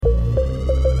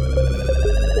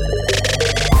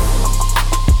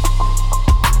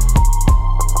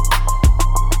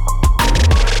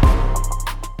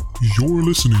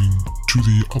listening to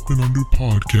the Up and Under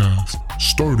podcast,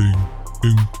 starting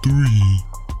in 3,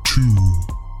 2,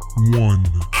 1.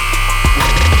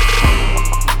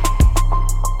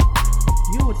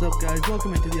 Yo, what's up, guys?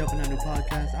 Welcome into the Up and Under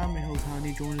podcast. I'm your host,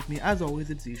 Hani. Join with me, as always,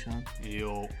 it's Zishan.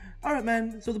 Yo. Alright,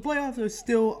 man. So the playoffs are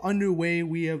still underway.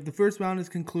 The first round is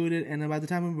concluded, and by the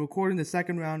time we're recording, the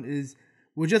second round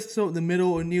we're just the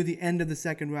middle or near the end of the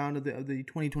second round of the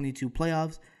 2022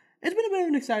 playoffs. It's been a bit of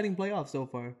an exciting playoff so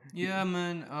far. Yeah,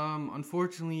 man.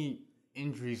 Unfortunately,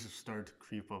 injuries have started to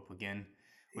creep up again,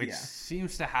 which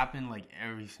seems to happen like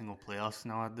every single playoffs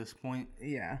now at this point.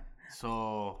 Yeah.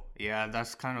 So, yeah,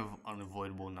 that's kind of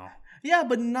unavoidable now. Yeah,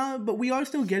 but we are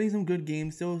still getting some good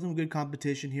games, still some good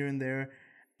competition here and there.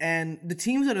 And the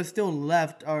teams that are still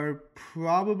left are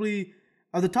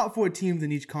the top 4 teams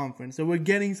in each conference. So we're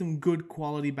getting some good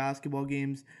quality basketball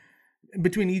games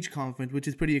between each conference, which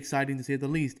is pretty exciting to say the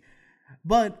least.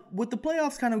 But with the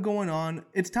playoffs kind of going on,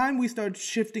 it's time we start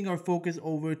shifting our focus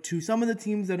over to some of the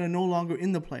teams that are no longer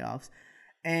in the playoffs.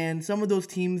 And some of those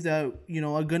teams that,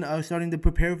 are starting to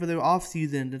prepare for their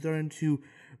offseason. They're starting to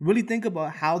really think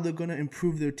about how they're going to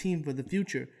improve their team for the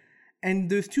future. And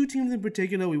there's 2 teams in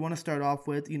particular we want to start off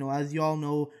with. As y'all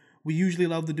know, we usually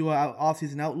love to do our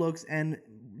offseason outlooks. And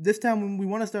this time we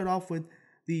want to start off with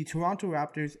the Toronto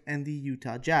Raptors and the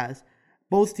Utah Jazz.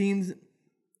 Both teams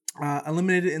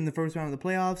eliminated in the first round of the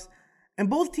playoffs. And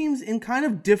both teams in kind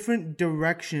of different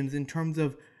directions in terms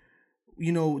of,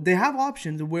 they have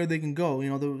options of where they can go.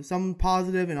 There some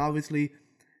positive and obviously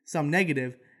some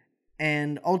negative.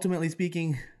 And ultimately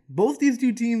speaking, both these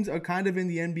 2 teams are kind of in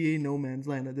the NBA no man's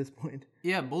land at this point.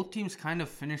 Yeah, both teams kind of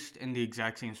finished in the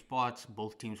exact same spots.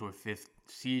 Both teams were 5th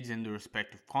seeds in their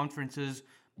respective conferences.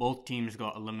 Both teams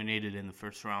got eliminated in the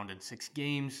first round in 6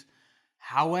 games.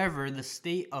 However, the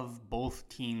state of both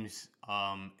teams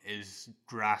is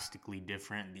drastically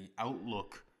different. The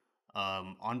outlook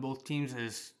on both teams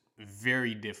is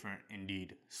very different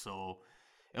indeed. So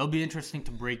it'll be interesting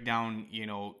to break down,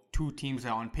 2 teams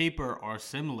that on paper are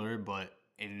similar, but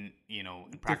in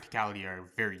practicality are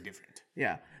very different.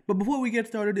 Yeah. But before we get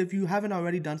started, if you haven't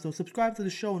already done so, subscribe to the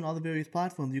show on all the various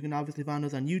platforms. You can obviously find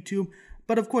us on YouTube,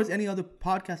 but of course, any other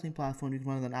podcasting platform, you can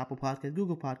find us on Apple Podcasts,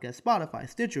 Google Podcasts, Spotify,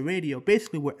 Stitcher Radio,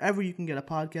 basically wherever you can get a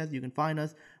podcast, you can find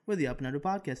us with the Up and Under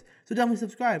podcast. So definitely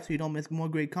subscribe so you don't miss more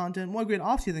great content, more great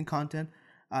off-season content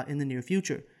in the near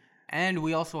future. And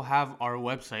we also have our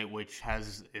website, which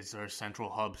is our central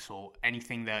hub. So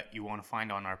anything that you want to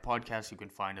find on our podcast, you can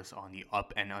find us on the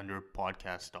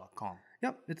upandunderpodcast.com.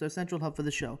 Yep, it's our central hub for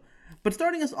the show. But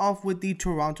starting us off with the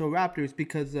Toronto Raptors,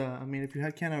 because if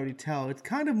you can't already tell, it's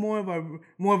kind of more of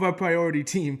our priority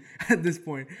team at this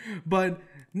point. But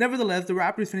nevertheless, the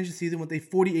Raptors finished the season with a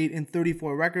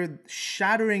 48-34 record,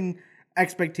 shattering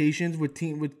expectations with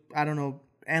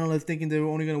analysts thinking they were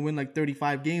only going to win like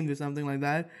 35 games or something like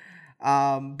that.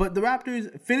 But the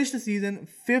Raptors finished the season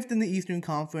 5th in the Eastern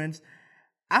Conference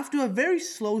after a very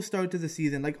slow start to the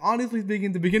season. Like, honestly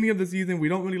speaking, the beginning of the season, we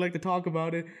don't really like to talk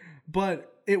about it, but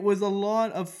it was a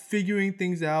lot of figuring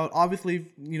things out. Obviously,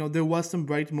 there was some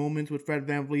bright moments with Fred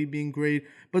VanVleet being great,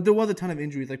 but there was a ton of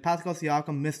injuries. Like, Pascal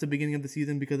Siakam missed the beginning of the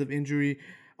season because of injury.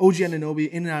 OG Anunoby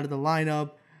in and out of the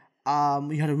lineup.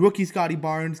 You had a rookie, Scotty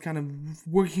Barnes, kind of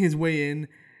working his way in.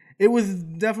 It was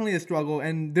definitely a struggle,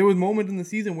 and there was moments in the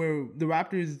season where the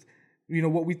Raptors,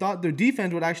 what we thought their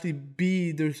defense would actually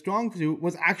be their strong suit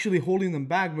was actually holding them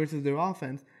back versus their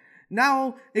offense.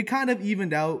 Now, it kind of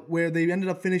evened out where they ended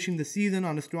up finishing the season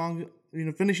on a strong,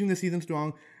 finishing the season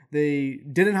strong. They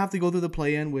didn't have to go through the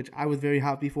play-in, which I was very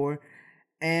happy for.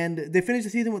 And they finished the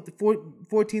season with the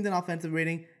 14th in offensive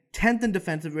rating, 10th in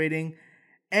defensive rating.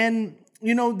 And,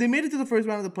 they made it to the first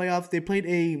round of the playoffs. They played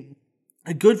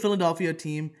a good Philadelphia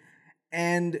team.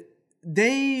 And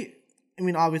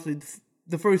obviously,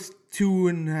 the first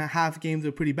 2.5 games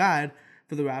were pretty bad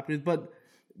for the Raptors, but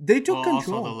they took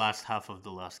control. Also, the last half of the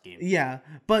last game. Yeah,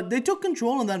 but they took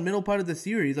control in that middle part of the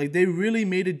series. Like, they really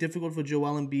made it difficult for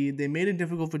Joel Embiid. They made it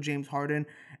difficult for James Harden.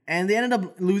 And they ended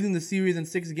up losing the series in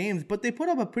 6 games, but they put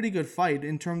up a pretty good fight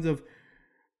in terms of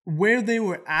where they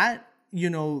were at.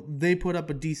 They put up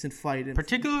a decent fight.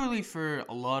 Particularly for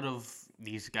a lot of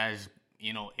these guys,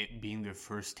 it being their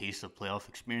first taste of playoff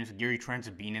experience. Gary Trent's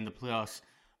been in the playoffs,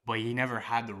 but he never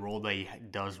had the role that he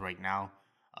does right now.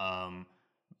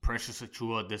 Precious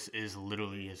Achiuwa, this is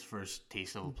literally his first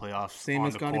taste of the playoffs. Same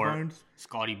as Scotty Barnes.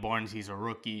 Scotty Barnes, he's a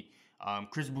rookie.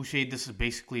 Chris Boucher, this is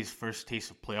basically his first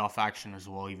taste of playoff action as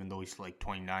well, even though he's like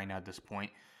 29 at this point.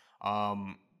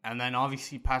 And then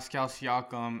obviously Pascal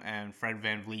Siakam and Fred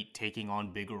VanVleet taking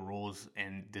on bigger roles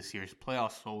in this year's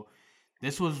playoffs. So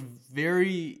this was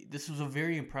a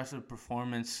very impressive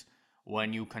performance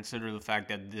when you consider the fact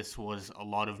that this was a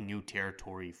lot of new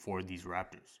territory for these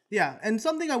Raptors. Yeah, and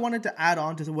something I wanted to add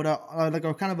on to what like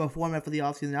our kind of a format for the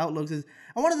offseason outlooks is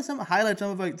I wanted to highlight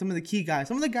some of the key guys,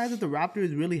 some of the guys that the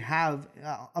Raptors really have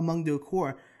among their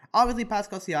core. Obviously,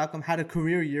 Pascal Siakam had a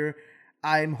career year.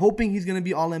 I'm hoping he's going to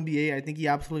be All NBA. I think he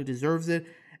absolutely deserves it.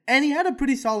 And he had a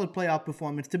pretty solid playoff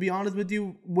performance. To be honest with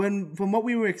you, from what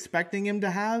we were expecting him to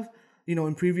have,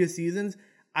 in previous seasons,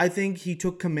 I think he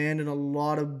took command in a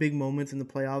lot of big moments in the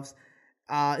playoffs,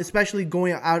 especially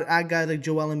going out at guys like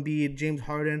Joel Embiid, James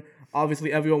Harden.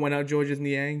 Obviously, everyone went out Georges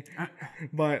Niang.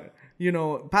 But,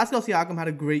 Pascal Siakam had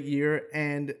a great year,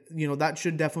 and, that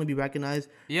should definitely be recognized.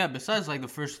 Yeah, besides, the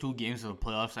first 2 games of the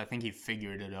playoffs, I think he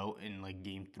figured it out in,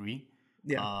 Game 3.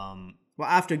 Yeah.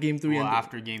 After Game 3.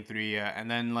 After Game 3, yeah. And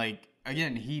then,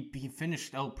 again, he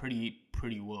finished out pretty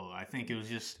well. I think it was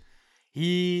just...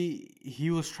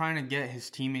 He was trying to get his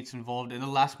teammates involved. In the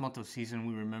last month of the season,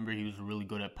 we remember he was really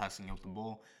good at passing out the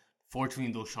ball.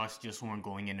 Fortunately, those shots just weren't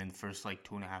going in the first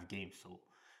 2.5 games. So,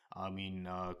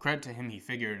 credit to him, he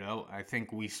figured it out. I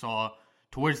think we saw,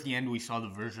 towards the end,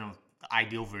 the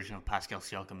ideal version of Pascal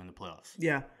Siakam in the playoffs.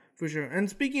 Yeah, for sure. And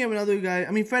speaking of another guy,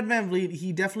 Fred VanVleet,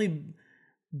 he definitely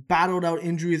battled out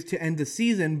injuries to end the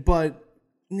season, but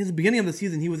in the beginning of the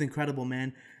season, he was incredible,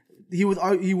 man. He was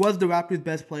the Raptors'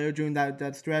 best player during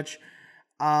that stretch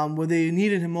where they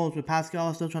needed him most, but Pascal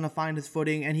was still trying to find his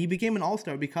footing, and he became an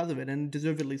all-star because of it, and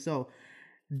deservedly so.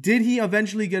 Did he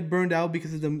eventually get burned out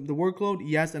because of the workload?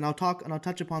 Yes, and I'll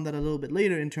touch upon that a little bit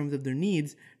later in terms of their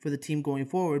needs for the team going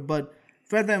forward. But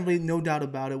Fred VanVleet, no doubt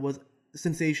about it, was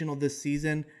sensational this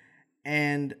season,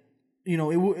 and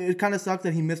it kind of sucks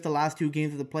that he missed the last 2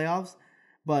 games of the playoffs.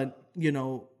 But,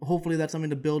 hopefully that's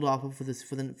something to build off of for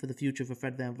the future for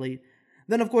Fred VanVleet.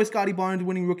 Then, of course, Scottie Barnes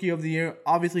winning Rookie of the Year.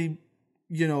 Obviously,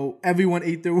 everyone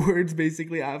ate their words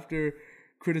basically after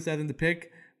criticizing the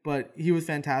pick. But he was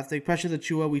fantastic. Precious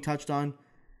Achiuwa, we touched on.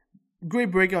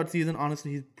 Great breakout season.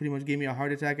 Honestly, he pretty much gave me a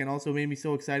heart attack and also made me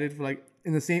so excited for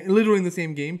literally in the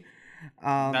same game.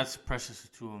 That's Precious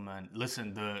Achiuwa, man.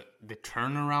 Listen, the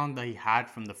turnaround that he had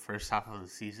from the first half of the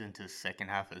season to the second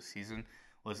half of the season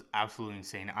was absolutely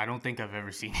insane. I don't think I've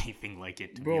ever seen anything like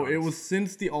it, to be honest. It was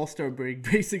since the All-Star break,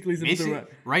 basically.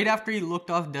 Right after he looked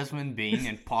off Desmond Bane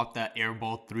and popped that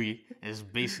airball 3 is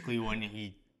basically when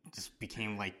he just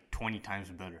became 20 times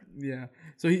better. Yeah.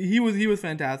 So he was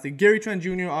fantastic. Gary Trent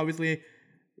Jr., obviously,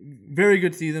 very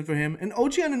good season for him. And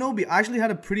Ochai Anunoby actually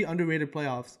had a pretty underrated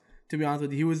playoffs, to be honest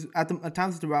with you. He was, at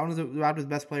times, one of the Raptors'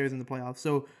 best players in the playoffs.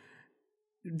 So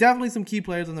definitely some key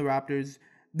players on the Raptors.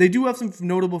 They do have some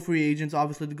notable free agents,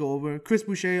 obviously, to go over. Chris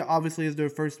Boucher, obviously, is their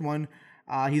first one.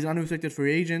 He's an unrestricted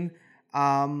free agent.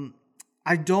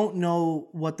 I don't know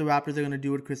what the Raptors are going to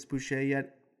do with Chris Boucher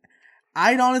yet.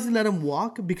 I'd honestly let him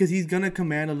walk because he's going to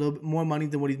command a little bit more money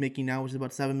than what he's making now, which is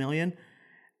about $7 million.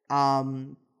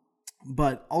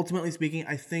 But ultimately speaking,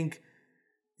 I think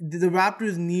the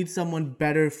Raptors need someone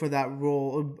better for that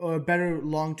role, or a better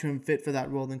long-term fit for that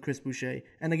role than Chris Boucher.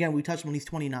 And again, we touched him when he's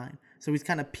 29. So he's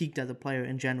kind of peaked as a player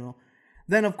in general.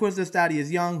 Then, of course, there's Thaddeus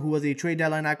Young, who was a trade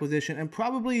deadline acquisition and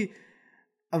probably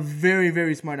a very,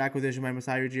 very smart acquisition by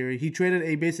Masai Ujiri. He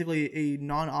traded basically a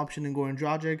non-option in Goran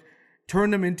Dragic,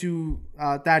 turned him into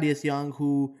Thaddeus Young,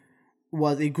 who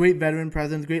was a great veteran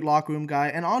presence, great locker room guy,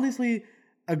 and honestly,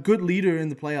 a good leader in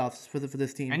the playoffs for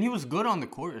this team. And he was good on the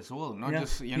court as well. Not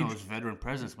just, his veteran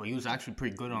presence, but he was actually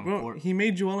pretty good on the court. He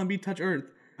made Joel Embiid touch earth.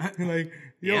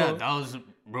 Yeah, that was...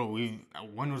 Bro,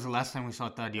 when was the last time we saw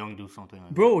Thad Young do something like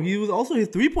that? Bro, he was also... His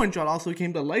three-point shot also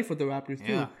came to life with the Raptors,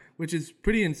 too. Yeah. Which is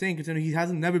pretty insane, considering he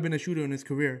hasn't never been a shooter in his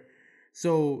career.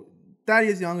 So,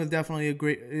 Thaddeus Young is definitely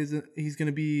he's going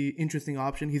to be an interesting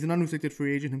option. He's an unrestricted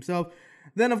free agent himself.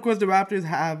 Then, of course, the Raptors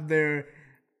have their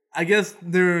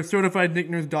certified Nick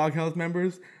Nurse doghouse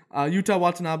members. Yuta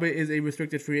Watanabe is a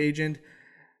restricted free agent.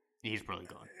 He's probably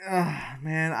gone.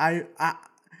 Man,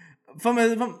 from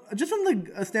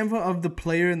the standpoint of the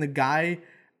player and the guy,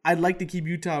 I'd like to keep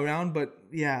Yuta around, but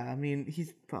yeah,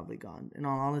 he's probably gone, in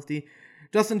all honesty.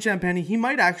 Justin Champagnie, he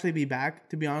might actually be back,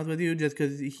 to be honest with you, just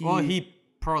because he... Well, he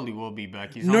probably will be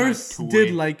back. He's Nurse on a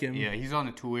did like him. Yeah, he's on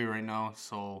a two-way right now,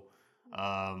 so,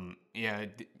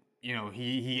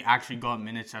 he actually got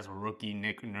minutes as a rookie.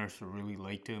 Nick Nurse really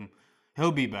liked him.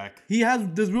 He'll be back.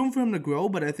 There's room for him to grow,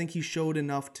 but I think he showed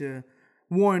enough to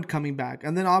warrant coming back.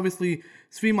 And then obviously,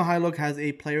 Svi Mykhailiuk has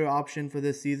a player option for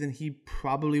this season. He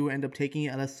probably will end up taking it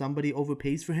unless somebody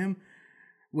overpays for him,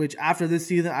 which after this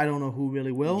season, I don't know who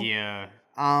really will. Yeah.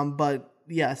 But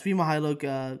yeah, Svi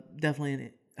Mykhailiuk definitely in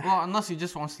it. Well, unless he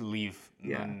just wants to leave.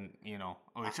 Yeah. Then,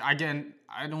 which again,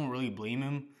 I don't really blame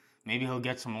him. Maybe he'll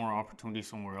get some more opportunity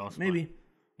somewhere else. Maybe.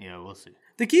 But, Yeah, we'll see.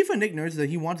 The key for Nick Nurse is that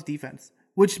he wants defense,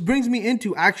 which brings me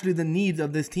into actually the needs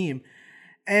of this team.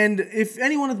 And if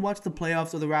anyone has watched the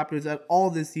playoffs of the Raptors at all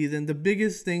this season, the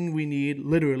biggest thing we need,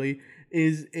 literally,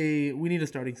 is we need a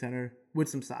starting center with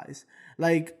some size.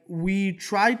 Like, we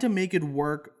tried to make it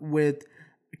work with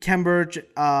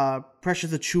Kemba,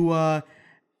 Precious Achua,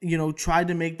 tried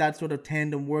to make that sort of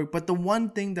tandem work. But the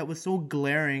one thing that was so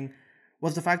glaring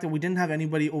was the fact that we didn't have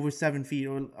anybody over 7 feet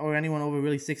or anyone over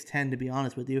really 6'10", to be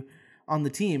honest with you, on the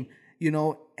team,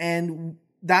 and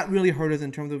that really hurt us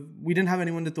in terms of we didn't have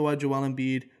anyone to throw at Joel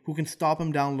Embiid who can stop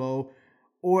him down low,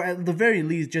 or at the very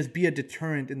least just be a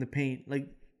deterrent in the paint. Like,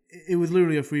 it was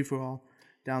literally a free for all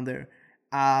down there.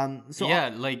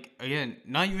 Again,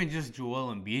 not even just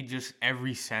Joel Embiid, just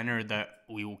every center that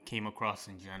we came across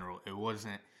in general. It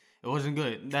wasn't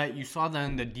good. That you saw that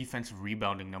in the defensive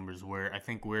rebounding numbers, where I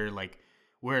think we're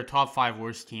a top 5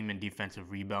 worst team in defensive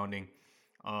rebounding.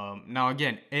 Now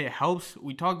again, it helps.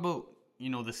 We talk about the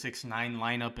 6'9"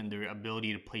 lineup and their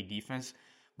ability to play defense,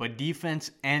 but defense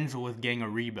ends with getting a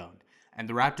rebound, and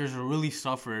the Raptors really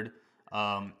suffered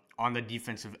on the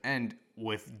defensive end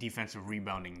with defensive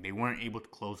rebounding. They weren't able to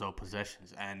close out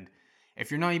possessions, and if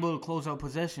you're not able to close out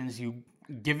possessions, you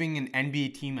giving an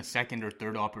NBA team a second or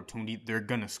third opportunity, they're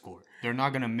gonna score. They're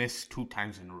not gonna miss 2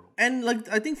 times in a row. And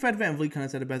I think Fred VanVleet kind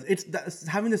of said it best. It's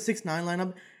having the 6'9"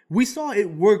 lineup. We saw it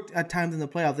worked at times in the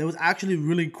playoffs. It was actually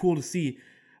really cool to see.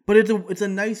 But it's a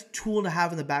nice tool to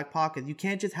have in the back pocket. You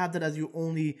can't just have that as your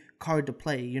only card to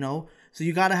play, So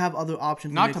you got to have other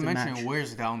options. Not to mention it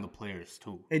wears down the players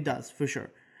too. It does, for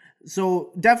sure.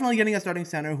 So definitely getting a starting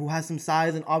center who has some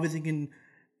size and obviously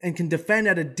can defend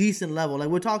at a decent level. Like,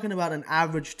 we're talking about an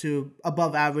average to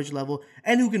above average level,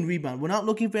 and who can rebound. We're not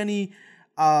looking for any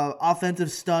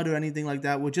offensive stud or anything like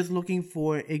that. We're just looking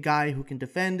for a guy who can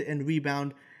defend and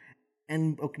rebound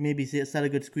and maybe set a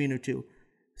good screen or two.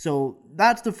 So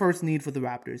that's the first need for the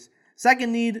Raptors.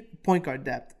 Second need, point guard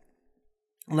depth.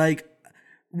 Like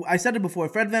I said it before,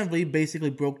 Fred VanVleet basically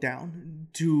broke down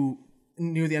to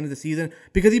near the end of the season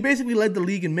because he basically led the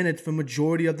league in minutes for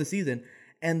majority of the season.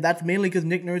 And that's mainly because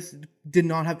Nick Nurse did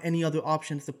not have any other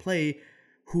options to play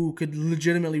who could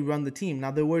legitimately run the team. Now,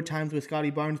 there were times where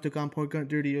Scotty Barnes took on point guard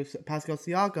duty or Pascal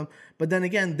Siakam, but then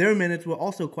again, their minutes were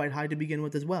also quite high to begin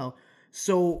with as well.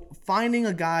 So finding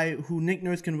a guy who Nick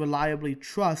Nurse can reliably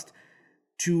trust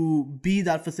to be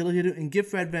that facilitator and give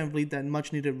Fred VanVleet that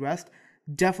much needed rest,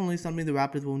 definitely something the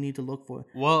Raptors will need to look for.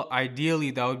 Well,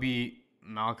 ideally that would be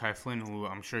Malachi Flynn, who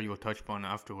I'm sure you'll touch upon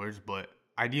afterwards, but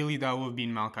ideally that would be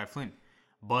Malachi Flynn.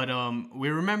 But we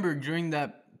remember during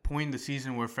that point in the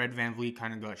season where Fred VanVleet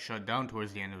kind of got shut down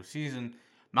towards the end of the season,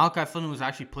 Malachi Flynn was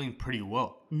actually playing pretty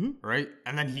well, right?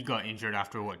 And then he got injured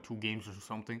after, 2 games or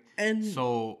something? And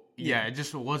so, it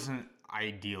just wasn't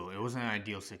ideal. It wasn't an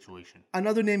ideal situation.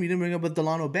 Another name you didn't bring up was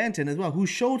Delano Banton as well, who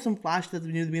showed some flashes at the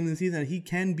beginning of the season that he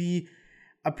can be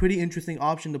a pretty interesting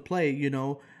option to play,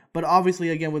 But obviously,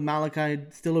 again, with Malachi,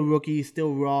 still a rookie,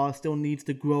 still raw, still needs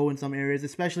to grow in some areas,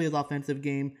 especially his offensive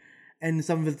game, and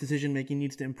some of his decision-making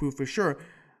needs to improve for sure.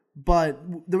 But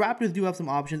the Raptors do have some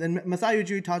options, and Masai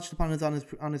Ujiri touched upon this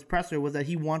on his presser, was that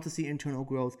he wants to see internal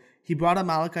growth. He brought up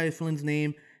Malachi Flynn's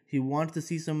name. He wants to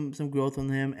see some growth on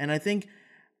him, and I think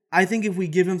if we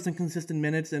give him some consistent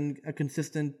minutes and a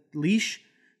consistent leash,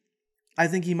 I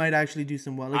think he might actually do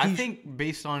some well. I think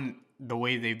based on the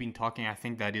way they've been talking, I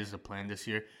think that is the plan this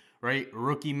year, right?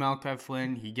 Rookie Malachi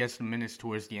Flynn, he gets the minutes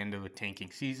towards the end of a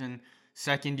tanking season.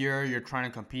 Second year, you're trying to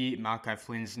compete. Malachi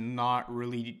Flynn's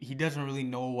he doesn't really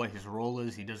know what his role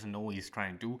is. He doesn't know what he's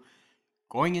trying to do.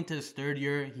 Going into his third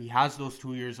year, he has those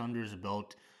 2 years under his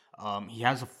belt. He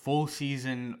has a full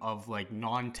season of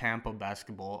non-Tampa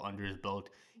basketball under his belt.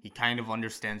 He kind of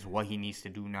understands what he needs to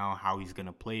do now, how he's going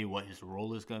to play, what his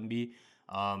role is going to be,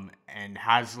 and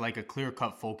has a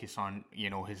clear-cut focus on,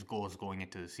 his goals going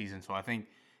into the season. So I think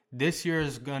this year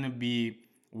is going to be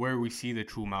where we see the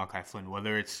true Malachi Flynn,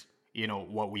 whether it's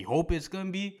what we hope it's going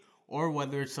to be, or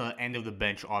whether it's an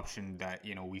end-of-the-bench option that,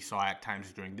 we saw at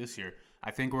times during this year.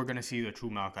 I think we're going to see the true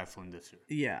Malachi Flynn this year.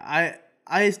 Yeah,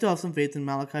 I still have some faith in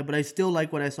Malachi, but I still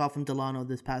like what I saw from Delano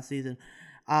this past season.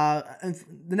 And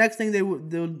the next thing the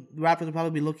Raptors will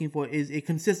probably be looking for is a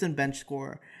consistent bench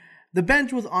scorer. The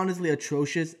bench was honestly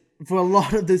atrocious for a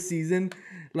lot of this season.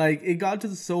 It got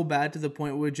so bad to the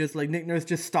point where just Nick Nurse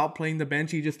just stopped playing the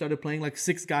bench. He just started playing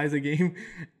 6 guys a game.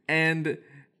 And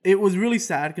it was really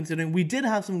sad considering we did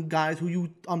have some guys who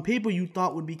on paper you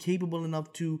thought would be capable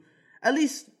enough to at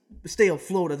least stay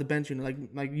afloat as a bench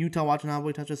unit, like Utah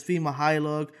Watanabe, Fima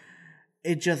Mihailuk.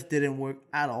 It just didn't work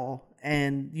at all.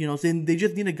 And, so they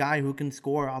just need a guy who can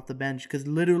score off the bench because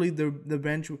literally the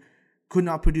bench could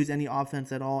not produce any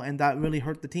offense at all, and that really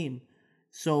hurt the team.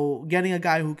 So getting a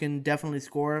guy who can definitely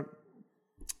score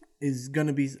is going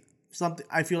to be something.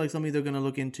 I feel like something they're going to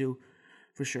look into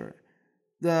for sure.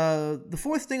 The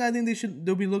fourth thing I think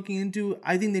they'll be looking into,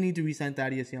 I think they need to re-sign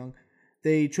Thaddeus Young.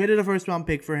 They traded a first round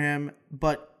pick for him,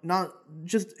 but not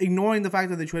just ignoring the fact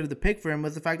that they traded the pick for him,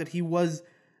 was the fact that he was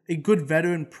a good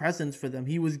veteran presence for them.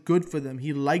 He was good for them.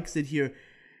 He likes it here.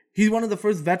 He's one of the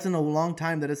first vets in a long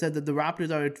time that has said that the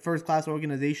Raptors are a first-class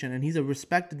organization, and he's a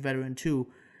respected veteran too.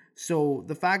 So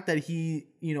the fact that he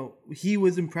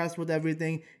was impressed with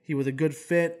everything, he was a good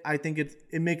fit, I think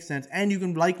it makes sense. And you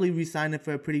can likely re-sign it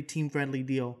for a pretty team-friendly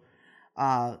deal,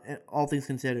 all things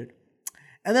considered.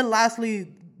 And then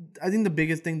lastly, I think the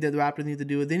biggest thing that the Raptors need to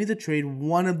do is they need to trade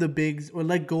one of the bigs or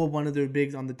let go of one of their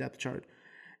bigs on the depth chart.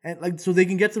 And so they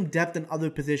can get some depth in other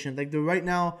positions. They're right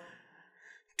now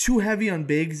too heavy on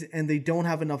bigs, and they don't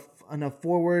have enough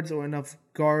forwards or enough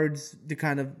guards to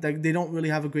kind of they don't really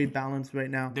have a great balance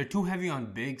right now. They're too heavy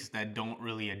on bigs that don't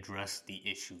really address the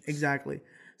issues. Exactly.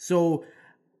 So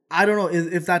I don't know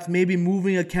if that's maybe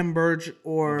moving a Khem Birch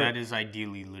or that is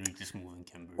ideally literally just moving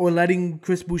Khem Birch or letting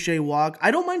Chris Boucher walk.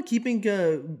 I don't mind keeping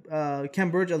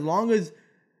Khem Birch as long as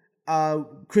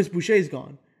Chris Boucher's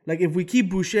gone. If we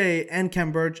keep Boucher and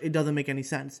Khem Birch, it doesn't make any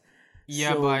sense.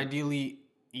 Yeah, but ideally,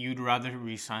 you'd rather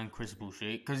re-sign Chris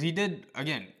Boucher because he did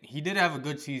have a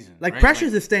good season.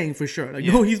 Precious is staying for sure.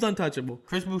 No, he's untouchable.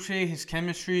 Chris Boucher, his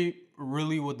chemistry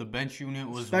really with the bench unit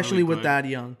was especially really with good. Thad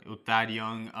Young. With Thad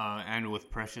Young and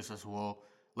with Precious as well.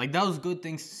 That was good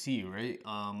things to see, right?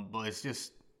 But it's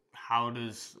just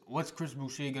what's Chris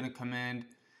Boucher gonna command,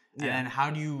 and how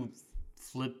do you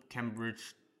flip Khem Birch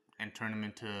and turn him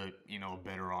into a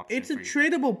better option? It's a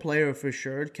tradable player for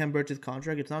sure. Khem Birch's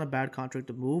contract. It's not a bad contract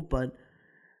to move, but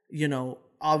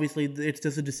obviously it's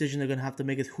just a decision they're gonna have to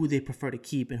make is who they prefer to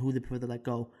keep and who they prefer to let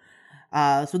go.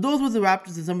 So those were the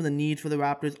Raptors and some of the needs for the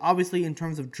Raptors. Obviously, in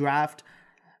terms of draft,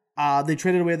 they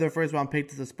traded away their first round pick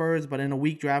to the Spurs, but in a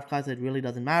weak draft class, it really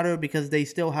doesn't matter because they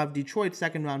still have Detroit's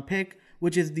second round pick,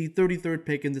 which is the 33rd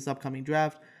pick in this upcoming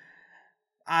draft.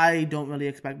 I don't really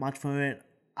expect much from it.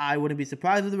 I wouldn't be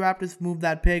surprised if the Raptors move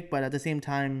that pick, but at the same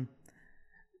time,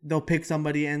 they'll pick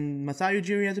somebody, and Masai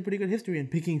Ujiri has a pretty good history in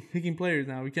picking players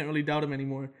now. We can't really doubt him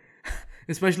anymore,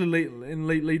 especially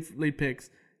late picks.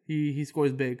 He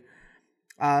scores big.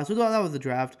 So that was the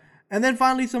draft. And then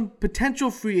finally, some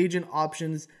potential free agent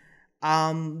options.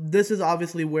 This is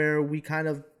obviously where we kind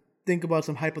of think about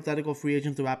some hypothetical free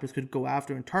agents the Raptors could go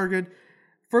after and target.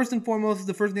 First and foremost,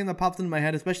 the first name that pops into my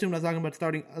head, especially when I was talking about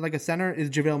starting like a center, is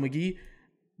JaVale McGee.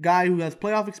 Guy who has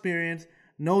playoff experience,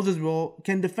 knows his role,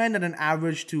 can defend at an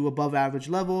average to above average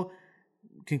level,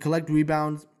 can collect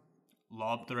rebounds.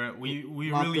 Lob threat. We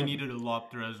really needed a lob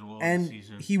threat as well and this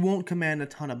season. He won't command a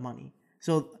ton of money.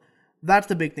 So that's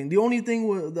the big thing. The only thing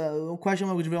with the question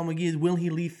mark with JaVale McGee is will he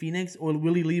leave Phoenix or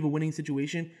will he leave a winning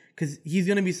situation? Because he's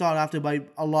going to be sought after by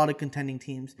a lot of contending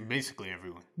teams. Basically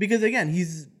everyone. Because again,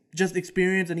 he's just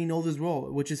experienced and he knows his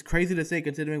role, which is crazy to say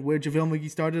considering where JaVale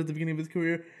McGee started at the beginning of his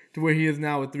career to where he is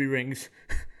now with 3 rings.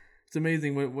 It's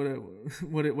amazing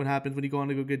what happens when you go on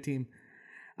to a good team.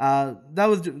 That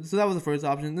was the first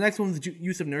option. The next one is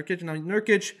Jusuf Nurkic. Now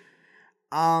Nurkic,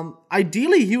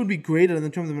 ideally he would be great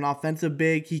in terms of an offensive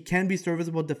big. He can be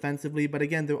serviceable defensively, but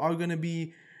again, there are going to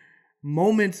be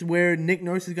moments where Nick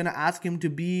Nurse is going to ask him to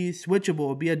be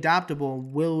switchable, be adaptable.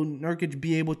 Will Nurkic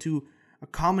be able to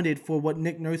accommodate for what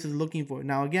Nick Nurse is looking for?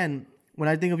 Now again, when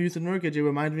I think of Jusuf Nurkic, it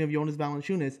reminds me of Jonas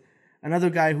Valanciunas, another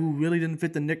guy who really didn't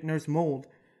fit the Nick Nurse mold.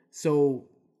 So,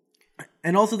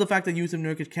 and also the fact that Jusuf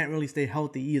Nurkic can't really stay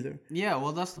healthy either. Yeah,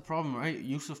 well, that's the problem, right?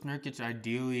 Jusuf Nurkic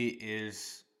ideally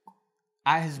is,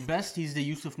 at his best, he's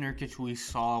the Jusuf Nurkic we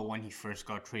saw when he first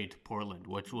got traded to Portland,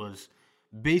 which was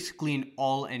basically an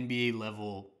all-NBA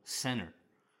level center.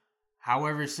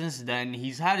 However, since then,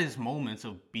 he's had his moments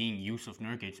of being Jusuf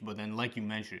Nurkic, but then, like you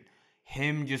mentioned,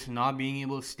 him just not being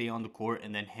able to stay on the court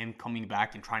and then him coming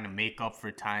back and trying to make up for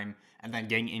time and then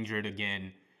getting injured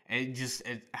again.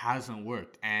 It hasn't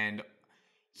worked. And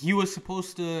he was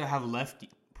supposed to have left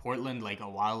Portland a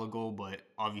while ago, but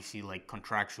obviously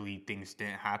contractually things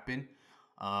didn't happen.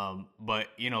 But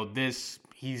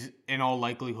he's in all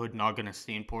likelihood not going to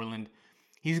stay in Portland.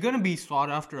 He's going to be sought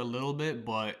after a little bit,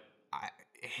 but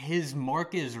his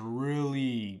market is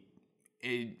really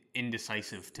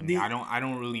indecisive to me. I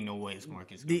don't really know what his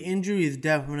market is. The injuries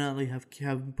definitely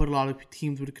have put a lot of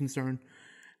teams with concern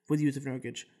with Jusuf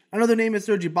Nurkic. Another name is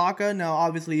Serge Ibaka. Now,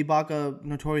 obviously, Ibaka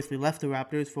notoriously left the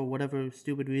Raptors for whatever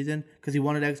stupid reason because he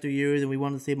wanted extra years and we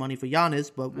wanted to save money for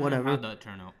Giannis, but whatever. How'd that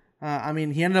turn out?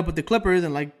 He ended up with the Clippers,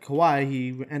 and like Kawhi,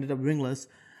 he ended up ringless.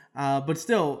 But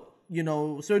still,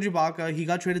 Serge Ibaka, he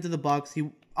got traded to the Bucks. He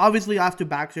obviously after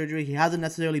back surgery, he hasn't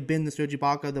necessarily been the Serge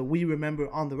Ibaka that we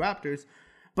remember on the Raptors.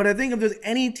 But I think if there's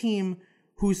any team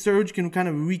who Serge can kind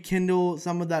of rekindle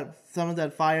some of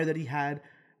that fire that he had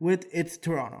with, it's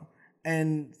Toronto.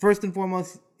 And first and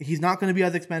foremost, he's not going to be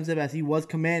as expensive as he was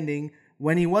commanding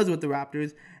when he was with the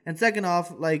Raptors. And second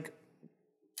off, like,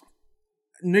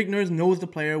 Nick Nurse knows the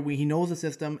player, he knows the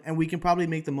system, and we can probably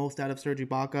make the most out of Serge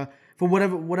Ibaka for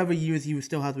whatever years he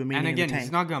still has remaining. And again, in the tank.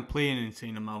 he's not going to play an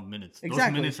insane amount of minutes. Exactly.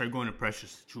 Those minutes are going to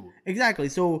Precious too. Exactly.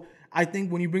 So I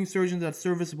think when you bring Serge into that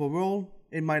serviceable role,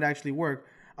 it might actually work.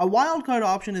 A wild card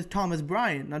option is Thomas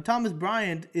Bryant. Now, Thomas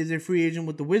Bryant is a free agent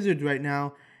with the Wizards right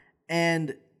now,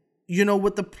 and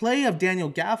with the play of Daniel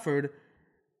Gafford,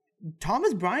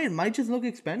 Thomas Bryant might just look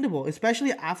expendable,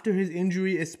 especially after his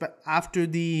injury, after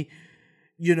the,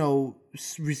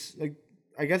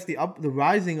 I guess the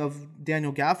rising of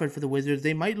Daniel Gafford for the Wizards.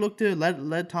 They might look to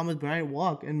let Thomas Bryant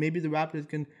walk, and maybe the Raptors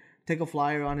can take a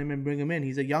flyer on him and bring him in.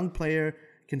 He's a young player,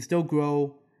 can still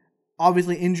grow.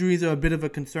 Obviously, injuries are a bit of a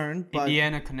concern. But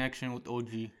Indiana connection with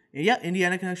OG. Yeah,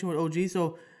 Indiana connection with OG.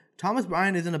 So Thomas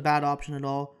Bryant isn't a bad option at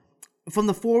all. From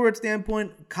the forward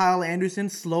standpoint, Kyle Anderson,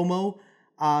 slow-mo,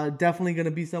 definitely going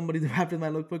to be somebody the Raptors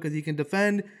might look for because he can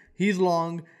defend. He's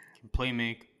long. Can play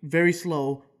make. Very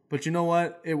slow. But you know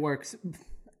what? It works.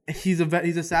 He's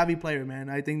a savvy player, man.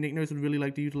 I think Nick Nurse would really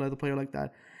like to utilize a player like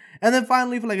that. And then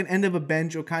finally, for like an end of a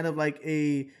bench or kind of like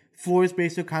a floor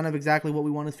spacer, kind of exactly what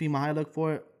we want to see Mahai look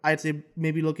for, I'd say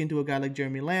maybe look into a guy like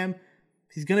Jeremy Lamb.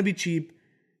 He's going to be cheap.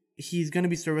 He's going to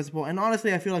be serviceable. And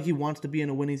honestly, I feel like he wants to be in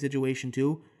a winning situation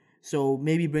too. So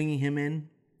maybe bringing him in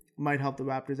might help the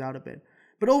Raptors out a bit.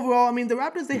 But overall, I mean, the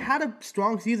Raptors, they had a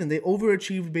strong season. They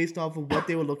overachieved based off of what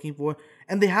they were looking for.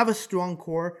 And they have a strong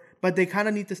core, but they kind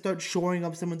of need to start shoring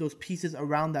up some of those pieces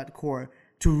around that core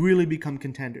to really become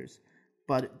contenders.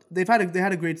 But they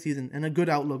had a great season and a good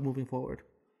outlook moving forward.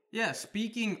 Yeah,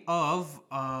 speaking of,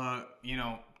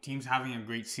 teams having a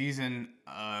great season,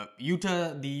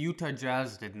 the Utah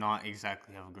Jazz did not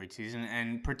exactly have a great season.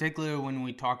 And particularly when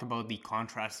we talk about the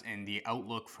contrast and the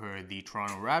outlook for the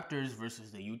Toronto Raptors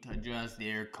versus the Utah Jazz,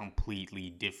 they're completely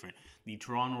different. The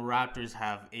Toronto Raptors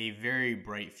have a very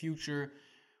bright future,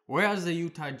 whereas the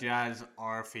Utah Jazz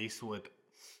are faced with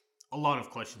a lot of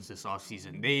questions this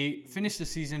offseason. They finished the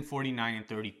season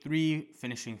 49-33,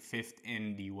 finishing 5th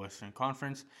in the Western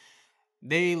Conference.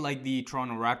 They, like the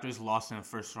Toronto Raptors, lost in the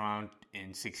first round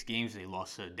in 6 games. They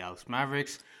lost to the Dallas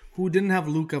Mavericks, who didn't have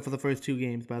Luka for the first 2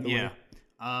 games, by the way.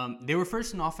 They were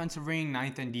first in offensive rating,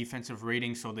 9th in defensive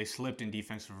rating, so they slipped in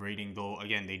defensive rating, though,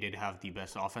 again, they did have the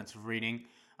best offensive rating,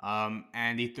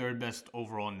 and the 3rd best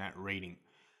overall net rating.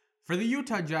 For the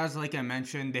Utah Jazz, like I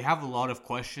mentioned, they have a lot of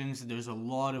questions. There's a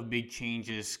lot of big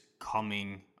changes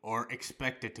coming or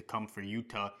expected to come for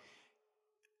Utah.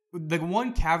 The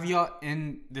one caveat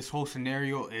in this whole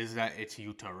scenario is that it's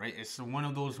Utah, right? It's one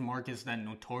of those markets that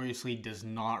notoriously does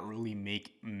not really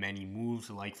make many moves.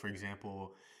 Like, for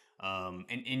example,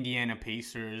 in Indiana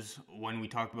Pacers, when we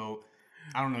talk about,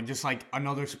 I don't know, just like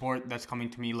another sport that's coming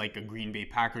to me, like a Green Bay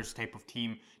Packers type of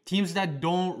team. Teams that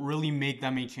don't really make that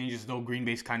many changes, though Green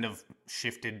Bay's kind of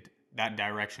shifted that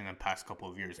direction in the past couple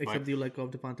of years. Except you let go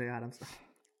of Devontae Adams.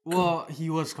 Well,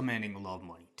 he was commanding a lot of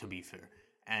money, to be fair.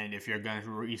 And if you're going to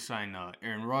re-sign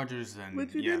Aaron Rodgers, then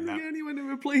but you didn't get anyone to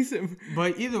replace him.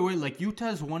 But either way, like Utah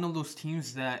is one of those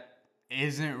teams that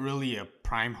isn't really a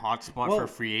prime hotspot for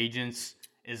free agents.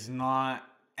 Is not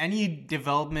any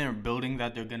development or building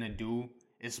that they're gonna do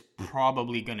is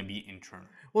probably gonna be internal.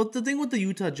 Well, the thing with the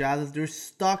Utah Jazz is they're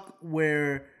stuck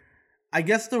where I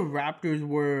guess the Raptors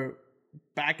were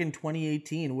back in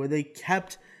 2018, where they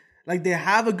kept they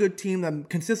have a good team that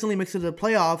consistently makes it to the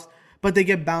playoffs, but they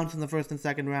get bounced in the first and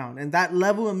second round. And that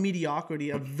level of mediocrity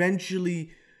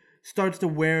eventually starts to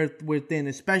wear thin,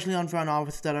 especially on front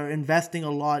offices that are investing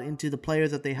a lot into the players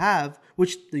that they have,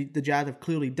 which the Jazz have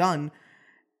clearly done.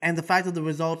 And the fact that the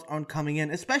results aren't coming in,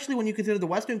 especially when you consider the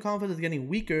Western Conference is getting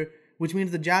weaker, which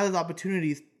means the Jazz's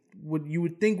opportunities you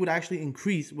would think would actually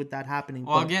increase with that happening.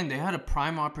 Well, again, they had a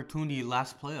prime opportunity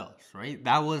last playoffs, right?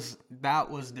 That was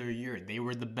their year. They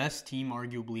were the best team,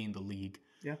 arguably, in the league.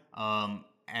 Yeah.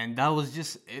 And that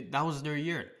was that was their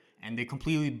year, and they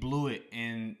completely blew it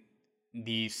in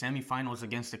the semifinals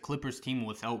against the Clippers team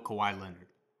without Kawhi Leonard,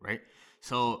 right?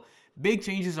 So big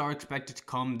changes are expected to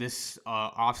come this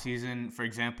offseason. For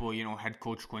example, head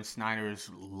coach Quinn Snyder is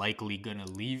likely going to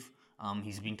leave.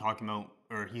 He's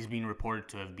been reported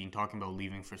to have been talking about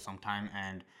leaving for some time.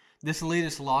 And this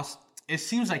latest loss it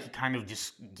seems like he kind of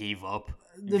just gave up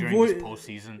The during this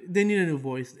postseason. They need a new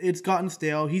voice. It's gotten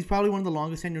stale. He's probably one of the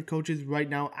longest tenured coaches right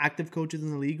now, active coaches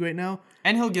in the league right now.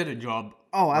 And he'll get a job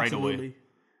Absolutely. right away.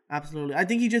 Absolutely. I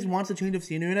think he just wants a change of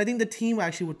scenery, and I think the team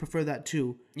actually would prefer that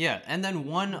too. Yeah, and then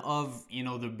one of,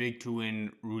 the big two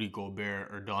in Rudy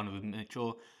Gobert or Donovan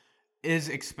Mitchell is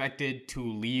expected to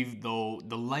leave, though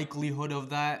the likelihood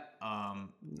of that,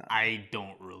 I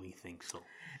don't really think so.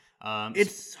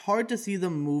 It's hard to see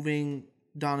them moving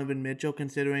Donovan Mitchell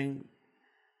considering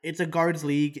it's a guards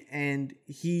league and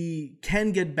he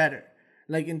can get better.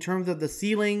 Like in terms of the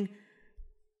ceiling,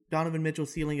 Donovan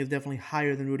Mitchell's ceiling is definitely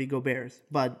higher than Rudy Gobert's,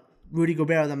 but Rudy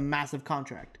Gobert has a massive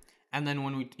contract. And then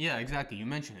exactly, you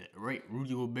mentioned it, right?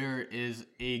 Rudy Gobert is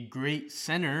a great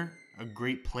center, a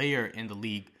great player in the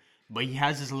league, but he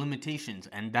has his limitations,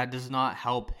 and that does not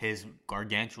help his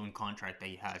gargantuan contract that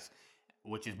he has,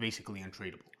 which is basically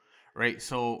untradeable, right?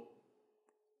 So,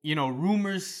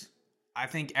 rumors, I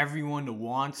think everyone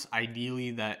wants,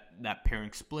 ideally, that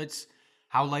pairing splits.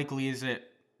 How likely is it?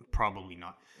 Probably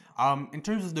not. In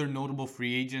terms of their notable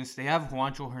free agents, they have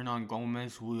Juancho Hernan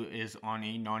Gomez, who is on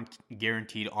a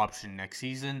non-guaranteed option next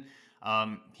season.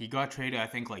 He got traded, I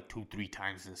think, like 2-3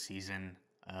 times this season.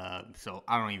 So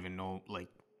I don't even know.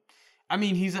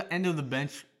 He's an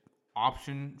end-of-the-bench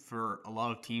option for a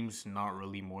lot of teams, not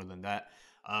really more than that.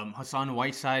 Hassan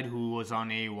Whiteside, who was on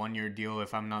a 1-year deal,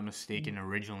 if I'm not mistaken,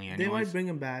 originally. Anyways. They might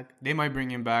bring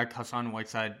him back. Hassan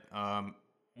Whiteside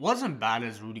wasn't bad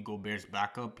as Rudy Gobert's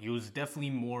backup. He was definitely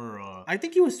more... I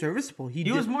think he was serviceable.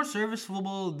 He was more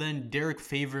serviceable than Derek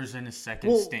Favors in his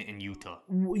second stint in Utah.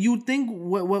 You'd think,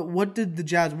 what did the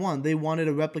Jazz want? They wanted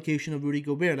a replication of Rudy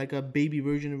Gobert, like a baby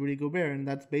version of Rudy Gobert, and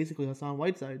that's basically Hassan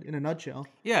Whiteside in a nutshell.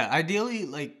 Yeah, ideally,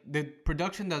 the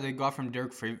production that they got from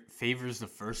Derek Favors the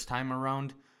first time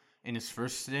around in his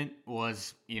first stint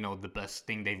was, the best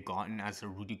thing they've gotten as a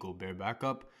Rudy Gobert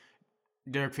backup.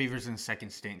 Derek Favors in the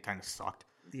second stint kind of sucked.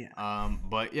 Yeah.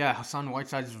 But yeah, Hassan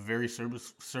Whiteside is a very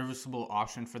serviceable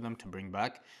option for them to bring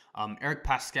back. Eric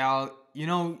Pascal,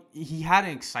 he had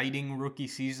an exciting rookie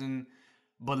season,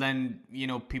 but then,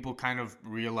 people kind of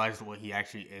realized what he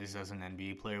actually is as an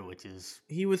NBA player, which is...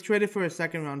 He was traded for a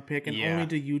second-round pick and only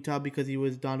to Utah because he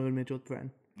was Donovan Mitchell's friend.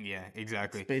 Yeah,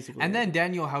 exactly. That's basically and then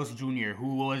Daniel House Jr.,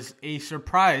 who was a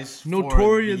surprise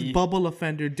notorious bubble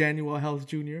offender Daniel House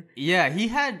Jr. Yeah, he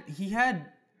had...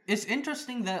 It's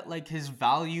interesting that his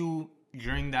value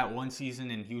during that one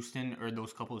season in Houston or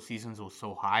those couple of seasons was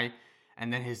so high,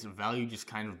 and then his value just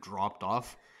kind of dropped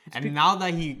off. Now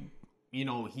that he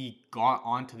got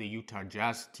onto the Utah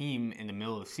Jazz team in the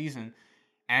middle of the season,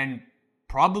 and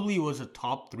probably was a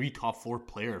top 3, top 4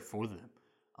 player for them.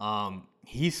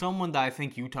 He's someone that I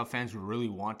think Utah fans would really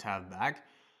want to have back.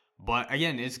 But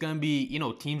again, it's going to be,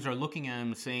 teams are looking at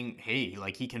him saying, hey,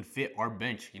 he can fit our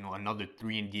bench. Another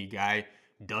 3-and-D guy.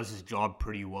 Does his job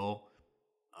pretty well.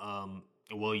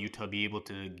 Will Utah be able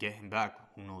to get him back?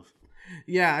 Who knows?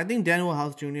 Yeah, I think Daniel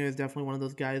House Jr. is definitely one of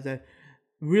those guys that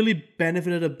really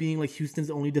benefited of being Houston's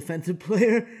only defensive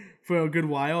player for a good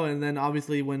while. And then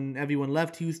obviously when everyone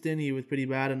left Houston, he was pretty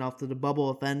bad. And after the bubble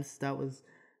offense, that was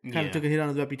kind of took a hit on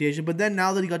his reputation. But then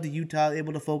now that he got to Utah,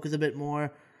 able to focus a bit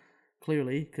more,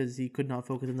 clearly, because he could not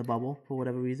focus in the bubble for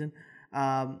whatever reason,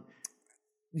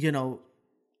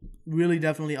 really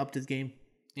definitely upped his game.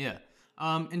 Yeah.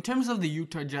 In terms of the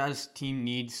Utah Jazz team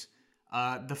needs,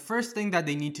 the first thing that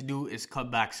they need to do is cut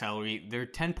back salary. They're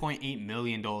 $10.8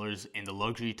 million in the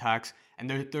luxury tax, and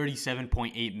they're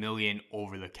 $37.8 million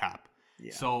over the cap.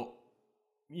 Yeah. So,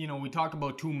 we talk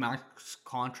about 2 max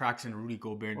contracts in Rudy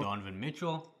Gobert and Donovan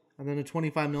Mitchell. And then a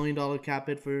 $25 million cap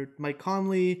hit for Mike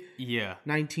Conley. Yeah.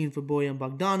 19 for Bojan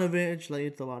Bogdanovic.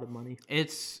 It's a lot of money.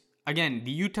 Again,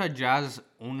 the Utah Jazz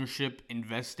ownership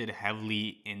invested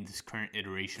heavily in this current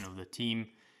iteration of the team,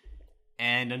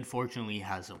 and unfortunately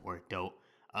hasn't worked out.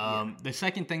 The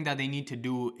second thing that they need to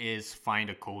do is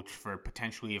find a coach for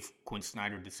potentially if Quinn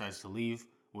Snyder decides to leave,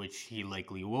 which he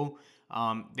likely will.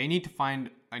 They need to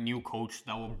find a new coach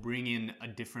that will bring in a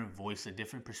different voice, a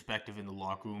different perspective in the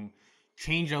locker room,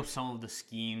 change up some of the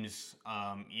schemes,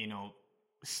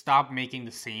 stop making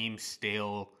the same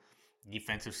stale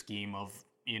defensive scheme of,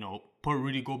 put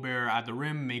Rudy Gobert at the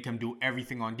rim, make him do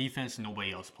everything on defense,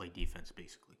 nobody else play defense,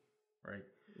 basically. Right?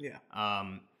 Yeah.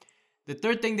 The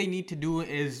third thing they need to do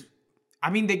is,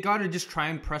 they got to just try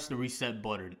and press the reset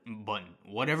button.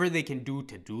 Whatever they can do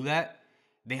to do that,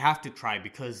 they have to try,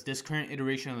 because this current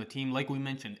iteration of the team, like we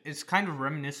mentioned, it's kind of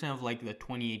reminiscent of the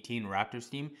 2018 Raptors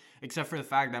team, except for the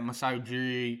fact that Masai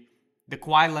Ujiri, the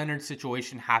Kawhi Leonard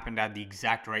situation happened at the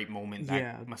exact right moment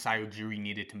that Masai Ujiri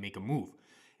needed to make a move.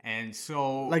 And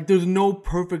so... there's no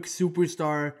perfect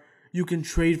superstar you can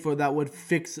trade for that would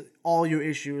fix all your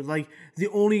issues. Like, the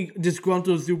only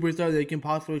disgruntled superstar that you can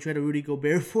possibly trade a Rudy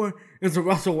Gobert for is a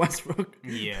Russell Westbrook.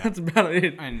 Yeah. That's about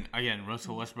it. And again,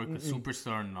 Russell Westbrook, a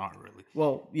superstar, not really.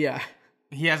 Well, yeah.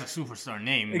 He has a superstar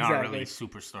name, not Exactly. really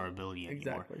superstar ability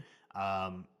anymore.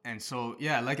 Exactly. And so,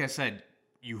 yeah, like I said,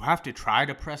 you have to try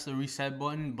to press the reset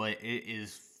button, but it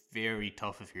is very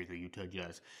tough if you're the Utah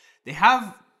Jazz. They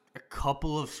have a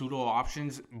couple of pseudo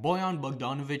options. Bojan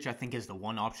Bogdanovic, I think, is the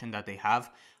one option that they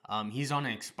have. He's on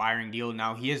an expiring deal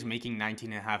now. He is making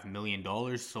 $19.5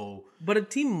 million. So, but a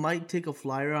team might take a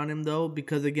flyer on him, though,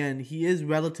 because, again, he is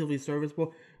relatively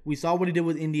serviceable. We saw what he did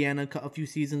with Indiana a few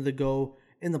seasons ago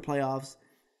in the playoffs.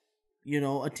 You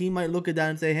know, a team might look at that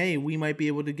and say, hey, we might be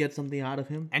able to get something out of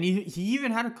him. And he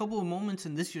even had a couple of moments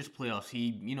in this year's playoffs.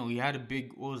 He had a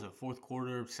big, what was it, fourth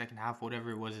quarter, second half, whatever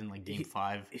it was in like game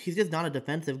 5. He's just not a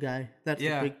defensive guy. That's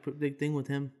the big thing with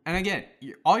him. And again,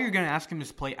 all you're going to ask him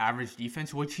is play average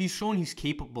defense, which he's shown he's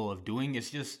capable of doing.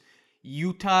 It's just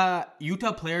Utah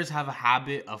players have a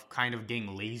habit of kind of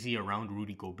getting lazy around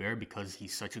Rudy Gobert because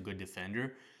he's such a good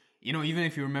defender. You know, even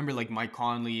if you remember like Mike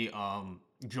Conley,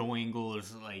 Joe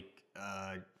Ingles, like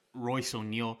Royce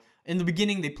O'Neal. In the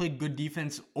beginning, they played good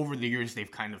defense. Over the years,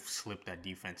 they've kind of slipped that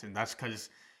defense, and that's because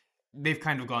they've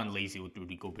kind of gone lazy with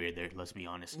Rudy Gobert there, let's be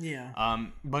honest. Yeah.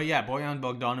 But yeah, Bojan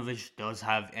Bogdanovic does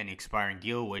have an expiring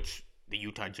deal, which the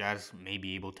Utah Jazz may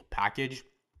be able to package.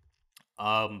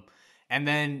 And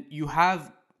then you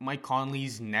have Mike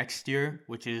Conley's next year,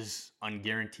 which is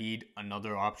unguaranteed,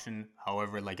 another option.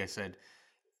 However, like I said,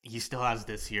 he still has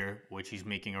this year, which he's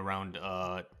making around,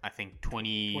 I think,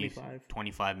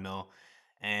 25 mil.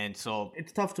 And so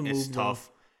it's tough to move. It's tough.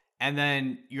 And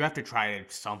then you have to try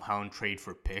to somehow trade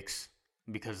for picks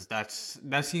because that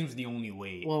seems the only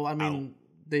way. Well, I mean,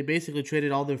 they basically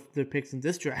traded all their picks in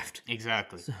this draft.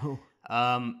 Exactly. So,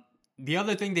 the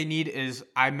other thing they need is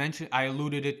I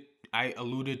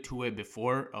alluded to it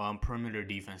before, perimeter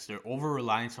defense. Their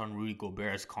over-reliance on Rudy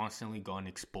Gobert has constantly gone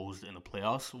exposed in the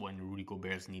playoffs when Rudy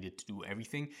Gobert has needed to do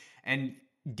everything. And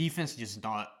defense just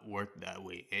not work that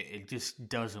way. It just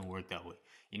doesn't work that way.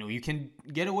 You know, you can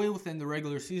get away with it in the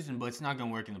regular season, but it's not going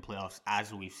to work in the playoffs,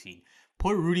 as we've seen.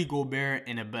 Put Rudy Gobert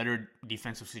in a better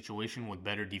defensive situation with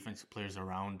better defensive players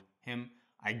around him.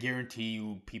 I guarantee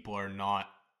you people are not,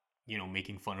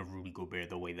 making fun of Rudy Gobert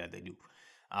the way that they do.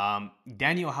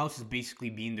 Daniel House is basically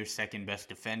being their second best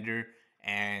defender,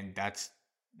 and that's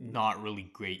not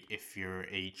really great if you're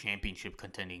a championship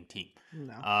contending team.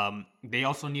 No. They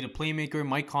also need a playmaker.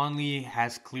 Mike Conley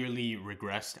has clearly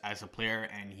regressed as a player,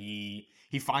 and he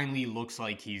finally looks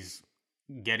like he's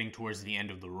getting towards the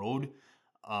end of the road.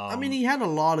 I mean, he had a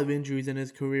lot of injuries in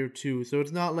his career too, so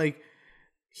it's not like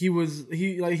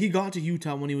he got to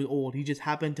Utah when he was old. He just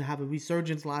happened to have a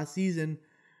resurgence last season,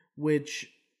 which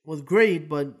was great,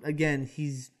 but again,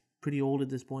 he's pretty old at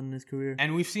this point in his career.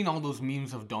 And we've seen all those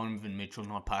memes of Donovan Mitchell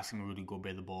not passing Rudy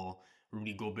Gobert the ball,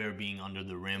 Rudy Gobert being under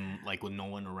the rim, like with no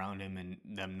one around him, and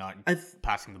them not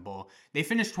passing the ball. They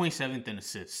finished 27th in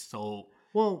assists, so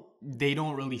they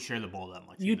don't really share the ball that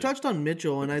much. You touched on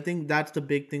Mitchell, and I think that's the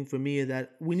big thing for me, is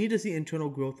that we need to see internal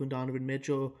growth with Donovan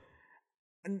Mitchell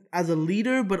as a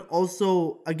leader, but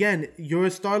also, again, you're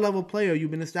a star-level player.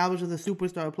 You've been established as a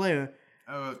superstar player.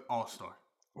 All-star.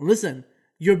 Listen,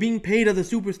 you're being paid as a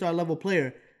superstar level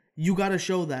player. You got to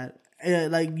show that.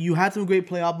 You had some great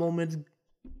playoff moments.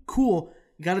 Cool.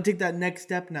 You got to take that next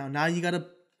step now. Now you got to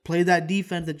play that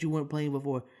defense that you weren't playing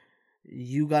before.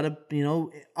 You got to,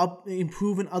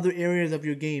 improve in other areas of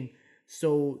your game.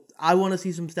 So I want to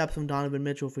see some steps from Donovan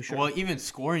Mitchell for sure. Well, even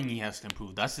scoring he has to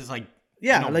improve. That's his bread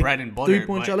and butter.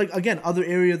 3-point shot. Again, other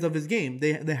areas of his game.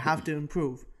 They have to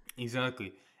improve.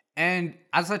 Exactly. And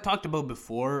as I talked about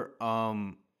before,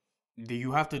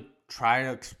 you have to try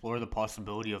to explore the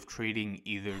possibility of trading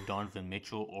either Donovan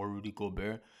Mitchell or Rudy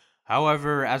Gobert.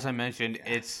 However, as I mentioned,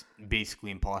 it's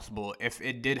basically impossible. If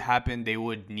it did happen, they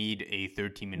would need a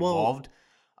third team involved.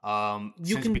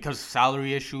 Because of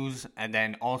salary issues, and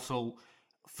then also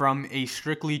from a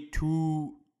strictly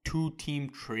two-team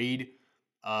trade,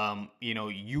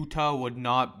 Utah would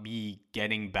not be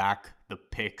getting back the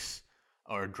picks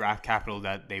or draft capital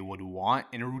that they would want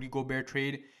in a Rudy Gobert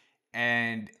trade,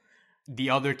 and the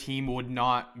other team would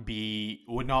not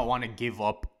want to give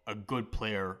up a good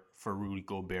player for Rudy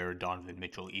Gobert or Donovan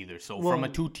Mitchell either. So from a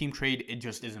two-team trade, it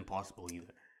just isn't possible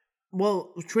either.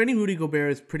 Well, trading Rudy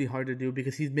Gobert is pretty hard to do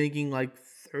because he's making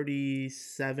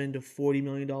 $37 to $40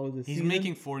 million this He's season.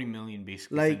 making $40 million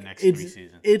basically Like, for the next 3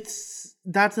 seasons.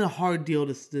 That's a hard deal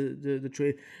to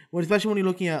trade. Well, especially when you're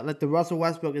looking at like the Russell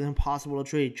Westbrook is impossible to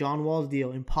trade. John Wall's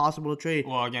deal impossible to trade.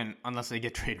 Well, again, unless they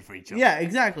get traded for each other. Yeah,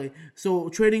 exactly. So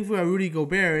trading for a Rudy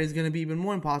Gobert is going to be even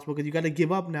more impossible because you got to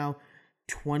give up now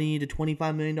 $20 to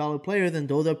 $25 million players, and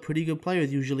those are pretty good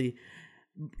players usually.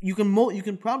 You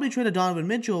can probably trade a Donovan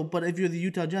Mitchell, but if you're the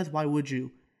Utah Jazz, why would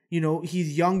you? You know,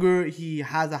 he's younger. He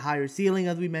has a higher ceiling,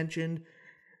 as we mentioned.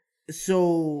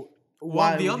 So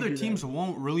well, the other teams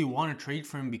won't really want to trade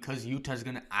for him because Utah's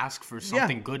going to ask for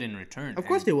something good in return. Of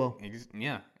course they will.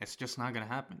 Yeah, it's just not going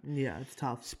to happen. Yeah, it's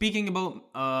tough. Speaking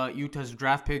about Utah's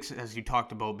draft picks, as you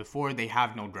talked about before, they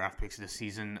have no draft picks this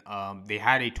season. They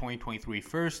had a 2023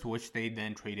 first, which they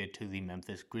then traded to the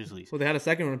Memphis Grizzlies. Well, they had a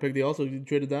second round pick. They also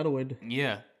traded that away.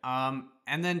 Yeah.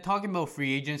 And then talking about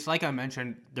free agents, like I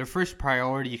mentioned, their first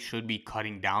priority should be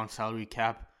cutting down salary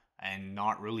cap and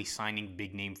not really signing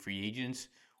big name free agents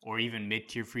or even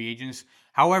mid-tier free agents.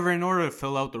 However, in order to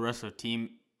fill out the rest of the team,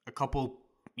 a couple,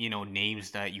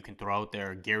 names that you can throw out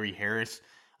there are Gary Harris,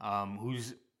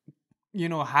 who's,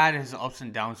 had his ups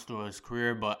and downs throughout his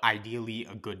career, but ideally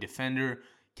a good defender,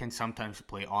 can sometimes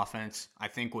play offense. I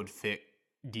think would fit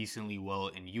decently well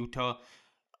in Utah,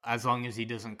 as long as he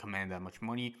doesn't command that much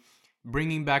money.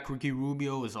 Bringing back Ricky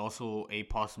Rubio is also a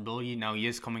possibility. Now, he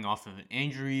is coming off of an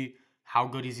injury. How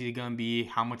good is he going to be?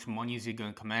 How much money is he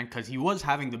going to command? Because he was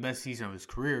having the best season of his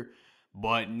career.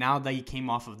 But now that he came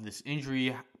off of this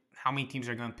injury, how many teams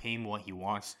are going to pay him what he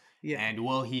wants? Yeah. And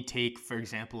will he take, for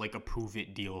example, like a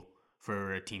prove-it deal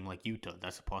for a team like Utah?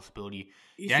 That's a possibility.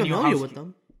 He's familiar with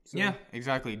them. So. Yeah,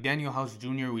 exactly. Daniel House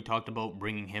Jr., we talked about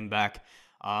bringing him back.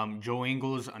 Joe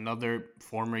Ingles, another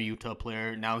former Utah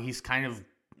player. Now he's kind of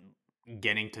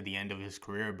getting to the end of his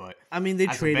career, but I mean, they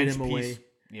traded him away.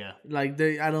 Yeah, like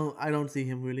I don't see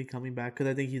him really coming back because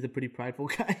I think he's a pretty prideful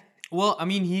guy. Well, I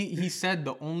mean, he said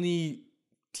the only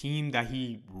team that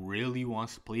he really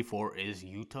wants to play for is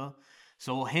Utah.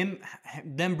 So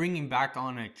them bringing back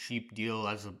on a cheap deal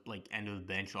as a end of the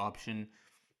bench option,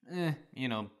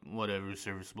 whatever,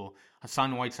 serviceable.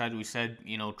 Hassan Whiteside, we said,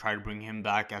 try to bring him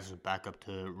back as a backup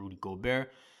to Rudy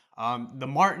Gobert. The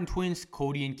Martin twins,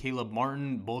 Cody and Caleb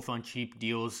Martin, both on cheap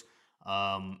deals.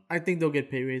 I think they'll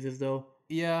get pay raises though.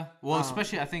 Yeah, well,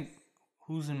 especially I think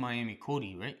who's in Miami,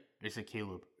 Cody, right? Or is it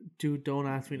Caleb? Dude, don't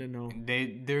ask me to know.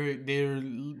 They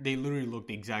literally look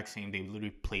the exact same. They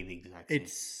literally play the exact same.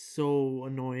 It's so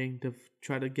annoying to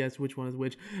try to guess which one is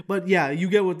which. But yeah, you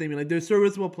get what they mean. Like, they're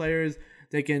serviceable players.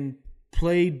 They can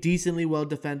play decently well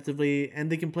defensively, and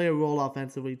they can play a role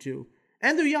offensively too.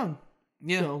 And they're young.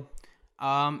 Yeah. So.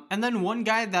 And then one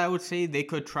guy that I would say they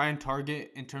could try and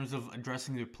target in terms of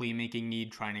addressing their playmaking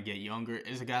need, trying to get younger,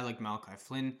 is a guy like Malachi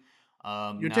Flynn.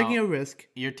 You're taking a risk.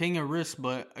 You're taking a risk,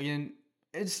 but again,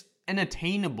 it's an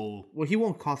attainable. Well, he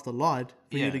won't cost a lot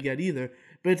for you to get either.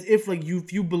 But it's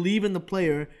if you believe in the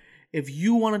player, if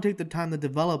you want to take the time to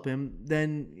develop him,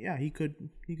 then yeah, he can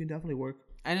definitely work.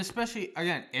 And especially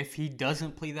again, if he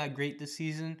doesn't play that great this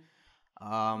season,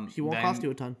 he won't cost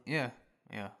you a ton. Yeah.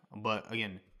 But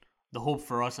again, the hope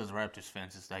for us as Raptors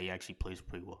fans is that he actually plays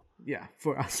pretty well. Yeah,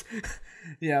 for us.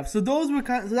 Yeah, so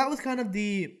that was kind of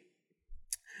the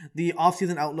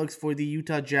offseason outlooks for the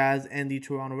Utah Jazz and the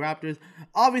Toronto Raptors.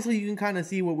 Obviously, you can kind of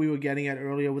see what we were getting at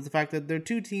earlier with the fact that they're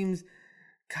two teams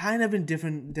kind of in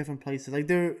different places. Like,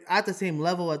 they're at the same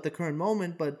level at the current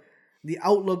moment, but the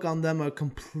outlook on them are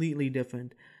completely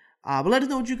different. But let us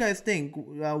know what you guys think.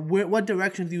 What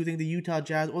directions do you think the Utah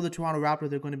Jazz or the Toronto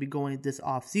Raptors are going to be going this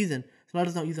offseason? So let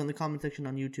us know either in the comment section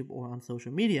on YouTube or on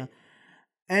social media.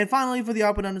 And finally, for the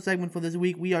Up and Under segment for this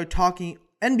week, we are talking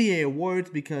NBA awards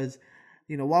because,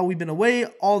 while we've been away,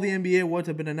 all the NBA awards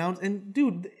have been announced. And,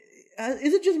 dude,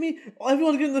 is it just me?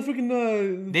 Everyone's getting the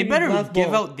freaking They better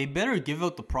give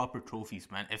out the proper trophies,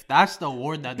 man. If that's the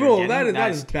award that they're getting,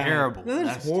 that is terrible.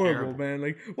 That's horrible, man.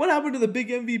 Like, what happened to the big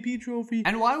MVP trophy?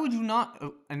 And why would you not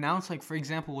announce, like, for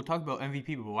example, we'll talk about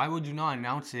MVP, but why would you not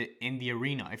announce it in the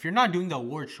arena? If you're not doing the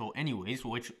award show anyways,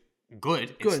 which,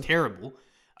 it's terrible,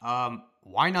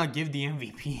 why not give the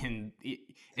MVP? And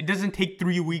it doesn't take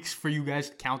 3 weeks for you guys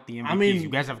to count the MVPs. I mean, you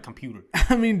guys have a computer.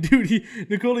 I mean, dude,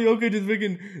 Nikola Jokic is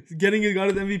freaking getting got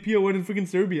his MVP award in freaking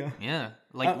Serbia. Yeah.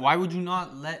 Like, why would you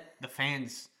not let the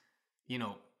fans,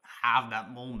 have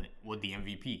that moment with the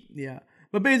MVP? Yeah.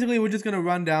 But basically, we're just going to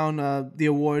run down the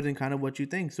awards and kind of what you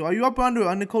think. So are you up or under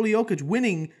on Nikola Jokic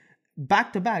winning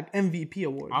back-to-back MVP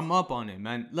awards? I'm up on it,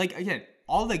 man. Like, again,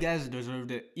 all the guys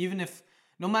deserved it. Even if,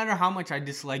 no matter how much I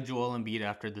dislike Joel Embiid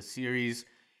after the series,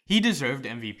 He deserved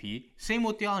MVP. Same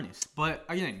with Giannis. But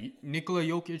again, Nikola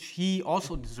Jokic, he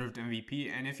also deserved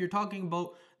MVP. And if you're talking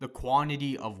about the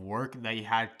quantity of work that he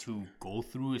had to go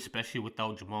through, especially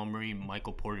without Jamal Murray,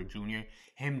 Michael Porter Jr.,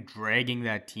 him dragging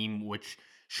that team, which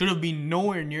should have been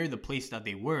nowhere near the place that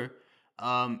they were,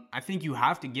 I think you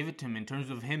have to give it to him in terms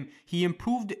of him. He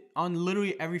improved on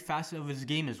literally every facet of his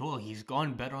game as well. He's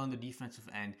gone better on the defensive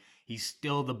end. He's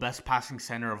still the best passing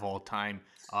center of all time.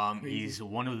 He's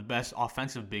one of the best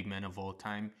offensive big men of all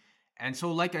time. And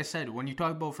so, like I said, when you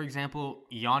talk about, for example,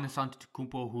 Giannis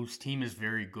Antetokounmpo, whose team is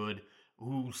very good,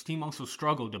 whose team also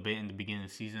struggled a bit in the beginning of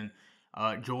the season,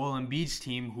 Joel Embiid's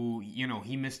team, who,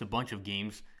 he missed a bunch of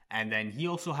games, and then he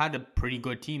also had a pretty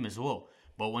good team as well.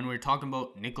 But when we're talking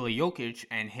about Nikola Jokic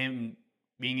and him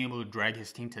being able to drag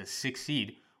his team to the 6th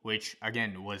seed, which,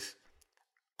 again, was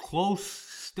close,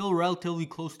 still relatively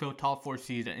close to a top 4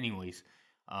 seed anyways.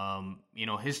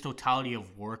 His totality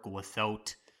of work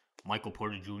without Michael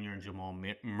Porter Jr. and Jamal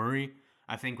Murray,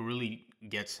 I think really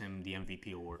gets him the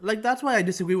MVP award. Like, that's why I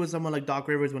disagree with someone like Doc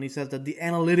Rivers when he says that the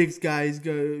analytics guys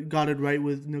got it right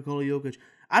with Nikola Jokic.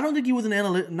 I don't think he was an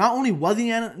analyst. Not only was he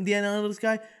the analytics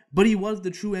guy, but he was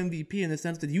the true MVP in the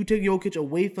sense that you take Jokic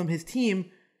away from his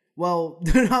team, well,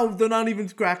 they're not even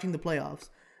scratching the playoffs.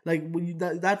 Like,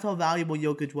 that's how valuable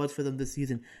Jokic was for them this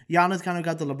season. Giannis kind of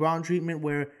got the LeBron treatment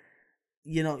where,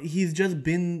 he's just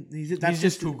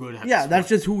too good. That's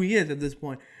just who he is at this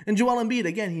point. And Joel Embiid,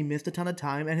 again, he missed a ton of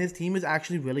time, and his team is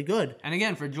actually really good. And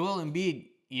again, for Joel Embiid,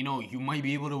 you might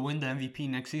be able to win the MVP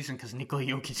next season because Nikola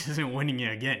Jokic isn't winning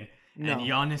it again. No. And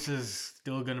Giannis is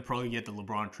still going to probably get the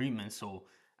LeBron treatment. So,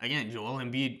 again, Joel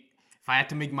Embiid, if I had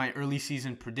to make my early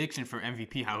season prediction for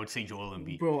MVP, I would say Joel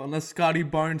Embiid. Bro, unless Scotty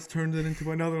Barnes turns it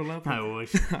into another level. I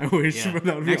wish. I wish. Yeah.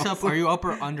 That would Next be up, awesome. are you up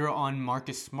or under on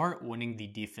Marcus Smart winning the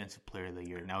Defensive Player of the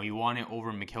Year? Now, you want it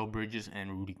over Mikal Bridges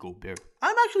and Rudy Gobert.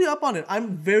 I'm actually up on it.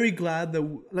 I'm very glad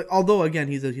that, although, again,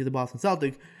 he's a Boston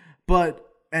Celtics,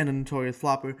 and a notorious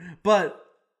flopper, but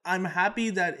I'm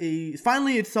happy that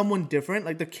finally it's someone different.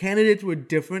 Like, the candidates were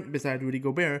different besides Rudy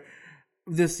Gobert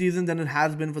this season than it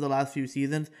has been for the last few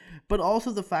seasons. But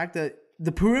also the fact that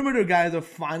the perimeter guys are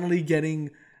finally getting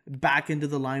back into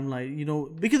the limelight,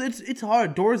 because it's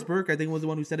hard. Doris Burke, I think, was the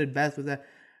one who said it best, was that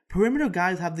perimeter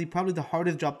guys have probably the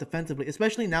hardest job defensively,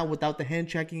 especially now without the hand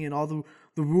checking and all the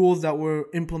rules that were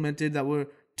implemented that were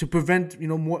to prevent,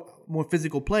 more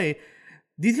physical play.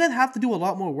 These guys have to do a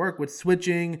lot more work with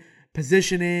switching,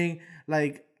 positioning.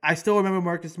 Like, I still remember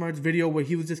Marcus Smart's video where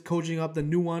he was just coaching up the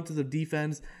nuances of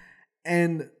defense.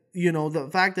 And, the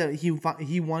fact that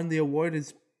he won the award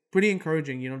is pretty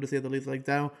encouraging, to say the least. Like,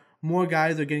 now more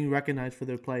guys are getting recognized for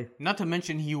their play. Not to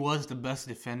mention he was the best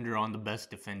defender on the best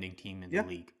defending team in the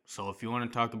league. So if you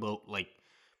want to talk about,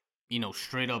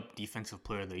 straight up Defensive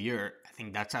Player of the Year, I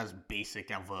think that's as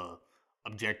basic of a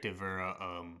objective or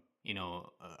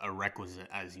a requisite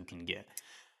as you can get.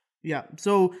 Yeah.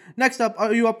 So next up,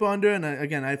 are you up or under? And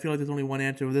again, I feel like there's only one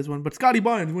answer for this one, but Scotty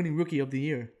Barnes winning Rookie of the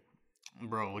Year.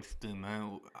 Bro, what you think,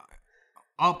 man?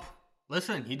 Up.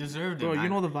 Listen, he deserved it, Bro, man. you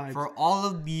know the vibes. For all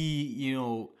of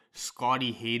the,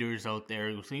 Scotty haters out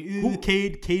there who say,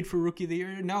 Cade for Rookie of the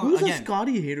Year. Now, who's again, a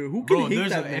Scotty hater? Who can hate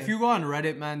that, man? If you go on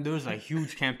Reddit, man, there's a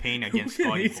huge campaign against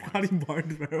Scotty Barnes. Scotty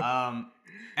Barnes, bro?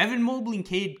 Evan Mobley and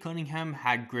Cade Cunningham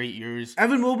had great years.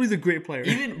 Evan Mobley's a great player.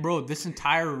 Even, bro, this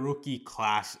entire rookie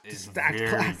class is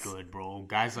very good, bro.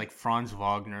 Guys like Franz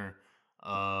Wagner.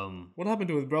 What happened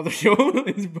to his brother?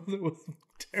 His brother was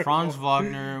terrible. Franz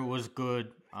Wagner was good.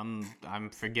 I'm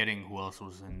forgetting who else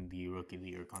was in the Rookie of the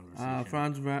Year conversation.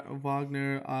 Franz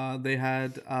Wagner. They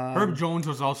had Herb Jones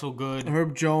was also good.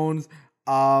 Herb Jones.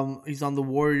 He's on the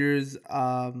Warriors.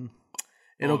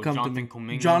 It'll come Jonathan to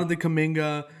me. Kuminga. Jonathan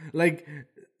Kuminga. Like,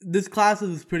 this class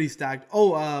is pretty stacked.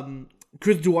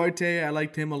 Chris Duarte. I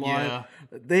liked him a lot.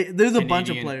 Yeah. There's a bunch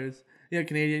of players. Yeah,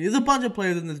 Canadian. There's a bunch of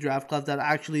players in this draft class that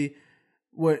actually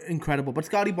were incredible. But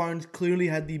Scotty Barnes clearly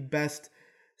had the best,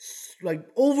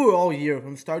 overall year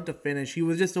from start to finish. He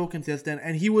was just so consistent,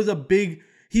 and he was I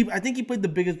think he played the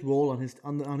biggest role on his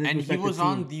and he was team.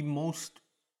 On the most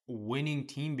winning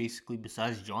team basically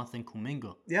besides Jonathan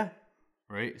Kuminga. Yeah.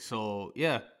 Right. So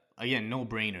yeah, again, no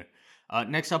brainer.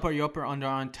 Next up, are you up or under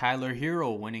on Tyler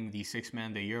Hero winning the Sixth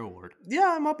Man of the Year award?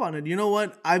 Yeah, I'm up on it. You know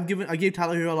what? I gave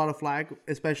Tyler Hero a lot of flack,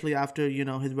 especially after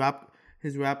his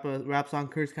rap song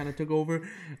curse kind of took over.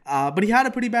 But he had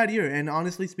a pretty bad year, and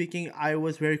honestly speaking, I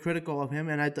was very critical of him,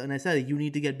 and I said you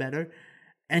need to get better,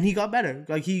 and he got better.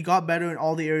 Like, he got better in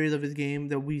all the areas of his game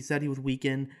that we said he was weak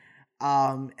in.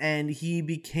 And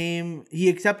he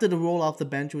accepted a role off the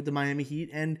bench with the Miami Heat,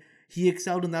 and he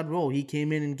excelled in that role. He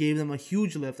came in and gave them a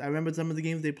huge lift. I remember some of the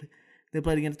games they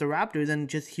played against the Raptors, and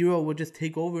just Hero would just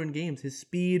take over in games. His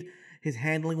speed, his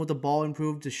handling with the ball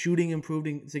improved, the shooting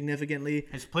improved significantly.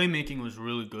 His playmaking was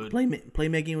really good.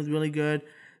 Playmaking was really good.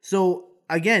 So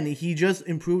again, he just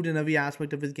improved in every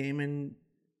aspect of his game and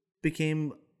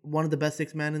became one of the best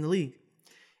six men in the league.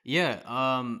 Yeah.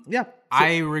 Yeah.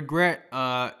 I regret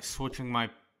switching my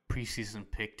preseason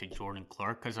pick to Jordan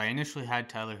Clark because I initially had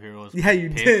Tyler Hero's Yeah, you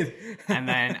pick, did. and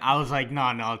then I was like, no,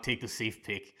 I'll take the safe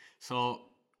pick. So,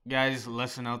 guys,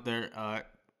 lesson out there,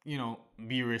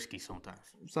 be risky sometimes.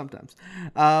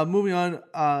 Moving on.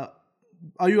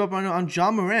 Are you up on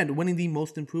John Morant winning the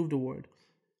Most Improved award?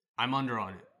 I'm under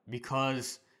on it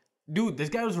because, dude, this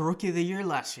guy was a Rookie of the Year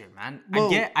last year, man.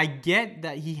 Well, I get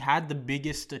that he had the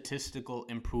biggest statistical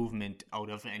improvement out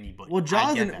of anybody. Well,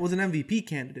 John was an MVP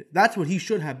candidate. That's what he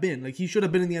should have been. Like, he should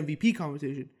have been in the MVP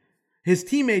conversation. His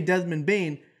teammate, Desmond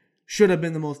Bane, should have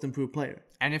been the most improved player.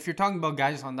 And if you're talking about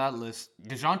guys on that list,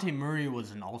 DeJounte Murray was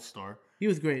an all-star. He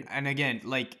was great. And again,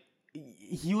 like,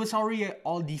 he was already an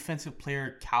all-defensive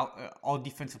player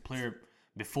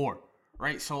before,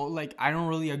 right? So, like, I don't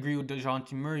really agree with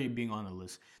DeJounte Murray being on the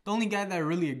list. The only guy that I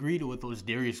really agreed with was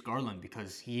Darius Garland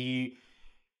because he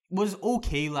was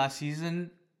okay last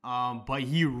season, but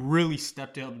he really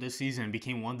stepped it up this season and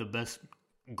became one of the best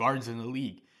guards in the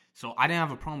league. So I didn't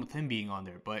have a problem with him being on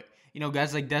there. But,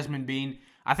 guys like Desmond Bane,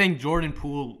 I think Jordan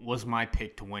Poole was my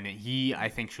pick to win it. I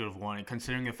think should have won it,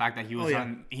 considering the fact that he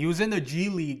was in the G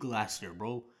League last year,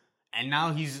 bro. And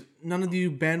now he's... None of you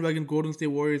bandwagon Golden State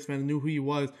Warriors fans knew who he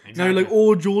was. Exactly. Now you're like,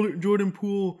 oh, Jordan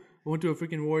Poole went to a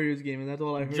freaking Warriors game, and that's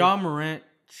all I heard. John Morant,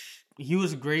 he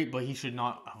was great, but he should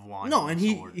not have won. No, and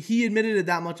he admitted it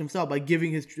that much himself by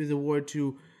giving his award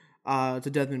to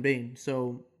Desmond Bane.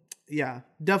 So, yeah,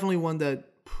 definitely one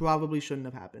that probably shouldn't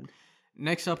have happened.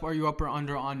 Next up, are you up or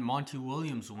under on Monty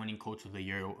Williams winning Coach of the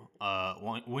Year,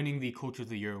 winning the Coach of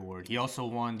the Year award? He also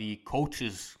won the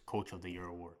Coach's Coach of the Year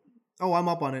award. Oh, I'm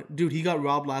up on it. Dude, he got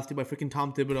robbed last year by freaking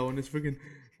Tom Thibodeau in his freaking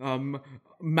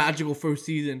magical first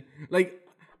season. Like,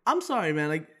 I'm sorry, man.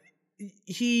 Like,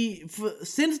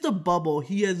 since the bubble,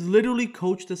 he has literally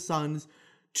coached the Suns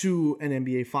to an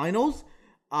NBA Finals,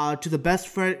 to the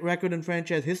best record in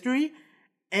franchise history,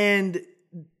 and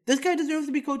this guy deserves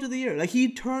to be Coach of the Year. Like,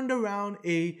 he turned around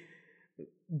a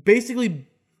basically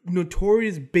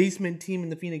notorious basement team in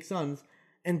the Phoenix Suns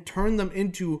and turned them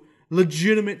into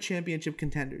legitimate championship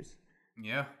contenders.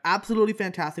 Yeah. Absolutely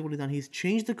fantastic what he's done. He's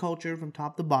changed the culture from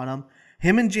top to bottom.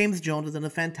 Him and James Jones has done a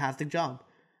fantastic job.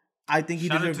 I think he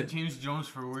deserves it. Shout out to James Jones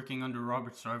for working under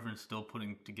Robert Sarver and still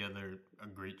putting together a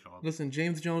great job. Listen,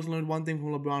 James Jones learned one thing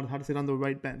from LeBron, how to sit on the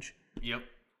right bench. Yep.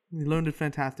 He learned it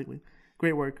fantastically.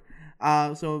 Great work.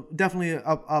 So definitely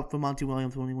up for Monty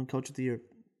Williams when he won Coach of the Year.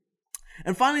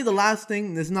 And finally, the last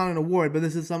thing, this is not an award, but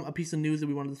this is a piece of news that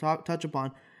we wanted to touch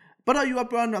upon. But are you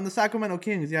up on the Sacramento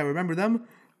Kings? Yeah, remember them?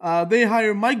 They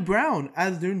hire Mike Brown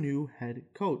as their new head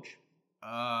coach.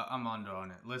 I'm under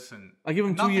on it. Listen, I give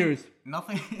him 2 years.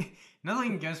 Nothing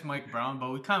against Mike Brown,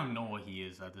 but we kind of know what he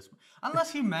is at this point.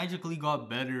 Unless he magically got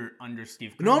better under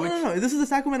Steve Kerr. No. This is the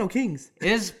Sacramento Kings.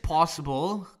 Is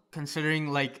possible,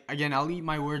 considering, like, again, I'll eat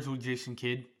my words with Jason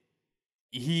Kidd.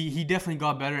 He definitely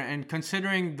got better, and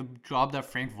considering the job that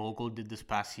Frank Vogel did this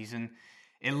past season,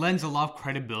 it lends a lot of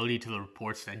credibility to the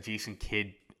reports that Jason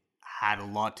Kidd had a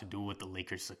lot to do with the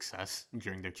Lakers' success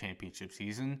during their championship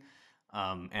season,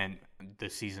 and the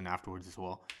season afterwards as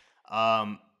well.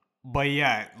 But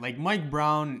yeah, like, Mike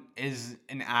Brown is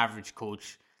an average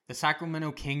coach. The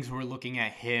Sacramento Kings were looking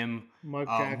at him. Mark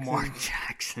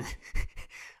Jackson.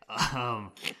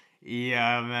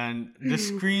 Yeah, man. The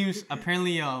screams,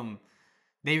 apparently, I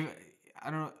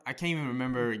can't even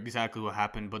remember exactly what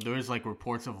happened, but there was, like,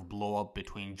 reports of a blow-up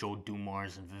between Joe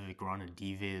Dumars and Vivek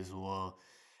Ranadive as well.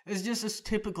 It's just this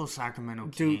typical Sacramento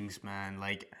Kings, man.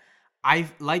 Like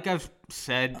I've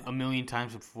said a million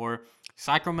times before,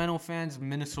 Sacramento fans,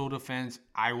 Minnesota fans,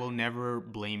 I will never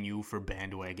blame you for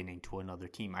bandwagoning to another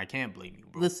team. I can't blame you,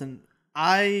 bro. Listen,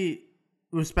 I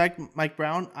respect Mike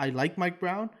Brown. I like Mike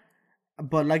Brown,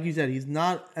 but like you said, he's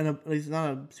not a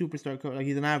superstar coach. Like,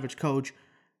 he's an average coach.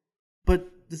 But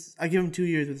I give him 2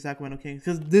 years with the Sacramento Kings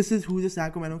because this is who the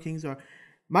Sacramento Kings are.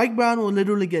 Mike Brown will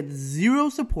literally get zero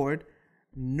support.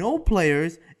 No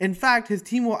players. In fact, his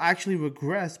team will actually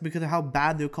regress because of how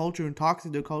bad their culture and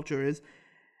toxic their culture is.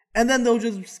 And then they'll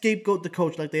just scapegoat the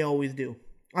coach like they always do.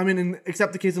 I mean,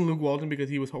 except the case of Luke Walton because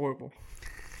he was horrible.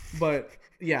 But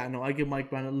yeah, no, I give Mike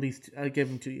Brown I give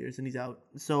him 2 years and he's out.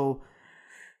 So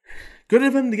good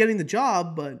of him to getting the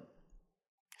job, but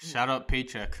shout out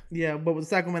paycheck. Yeah, but with the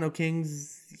Sacramento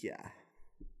Kings, yeah.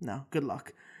 No, good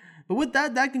luck. But with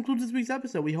that, that concludes this week's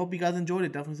episode. We hope you guys enjoyed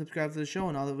it. Definitely subscribe to the show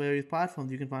on all the various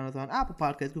platforms. You can find us on Apple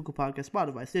Podcasts, Google Podcasts,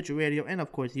 Spotify, Stitcher Radio, and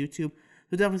of course YouTube.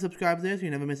 So definitely subscribe there so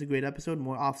you never miss a great episode.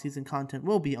 More off-season content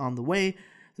will be on the way.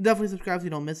 So definitely subscribe so you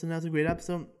don't miss another great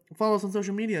episode. Follow us on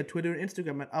social media, Twitter and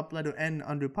Instagram at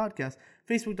UP_N_podcast,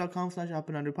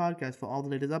 Facebook.com/UP_Podcast for all the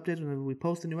latest updates whenever we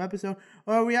post a new episode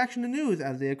or a reaction to news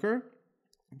as they occur.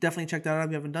 Definitely check that out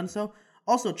if you haven't done so.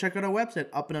 Also, check out our website,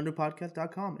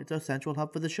 UP_Podcast.com. It's our central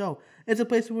hub for the show. It's a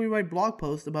place where we write blog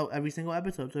posts about every single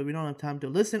episode. So if you don't have time to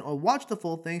listen or watch the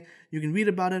full thing, you can read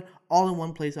about it all in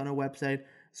one place on our website.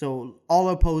 So all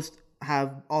our posts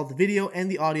have all the video and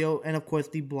the audio and, of course,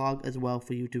 the blog as well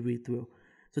for you to read through.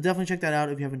 So definitely check that out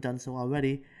if you haven't done so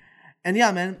already. And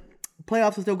yeah, man,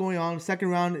 playoffs are still going on. Second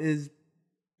round is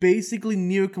basically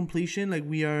near completion. Like,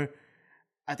 we are,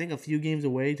 I think, a few games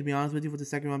away, to be honest with you, with the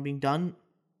second round being done.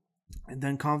 And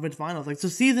then conference finals. Like, so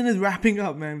season is wrapping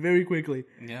up, man, very quickly.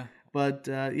 Yeah. But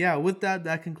yeah, with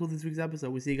that concludes this week's episode.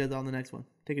 We'll see you guys on the next one.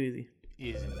 Take it easy.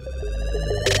 Easy.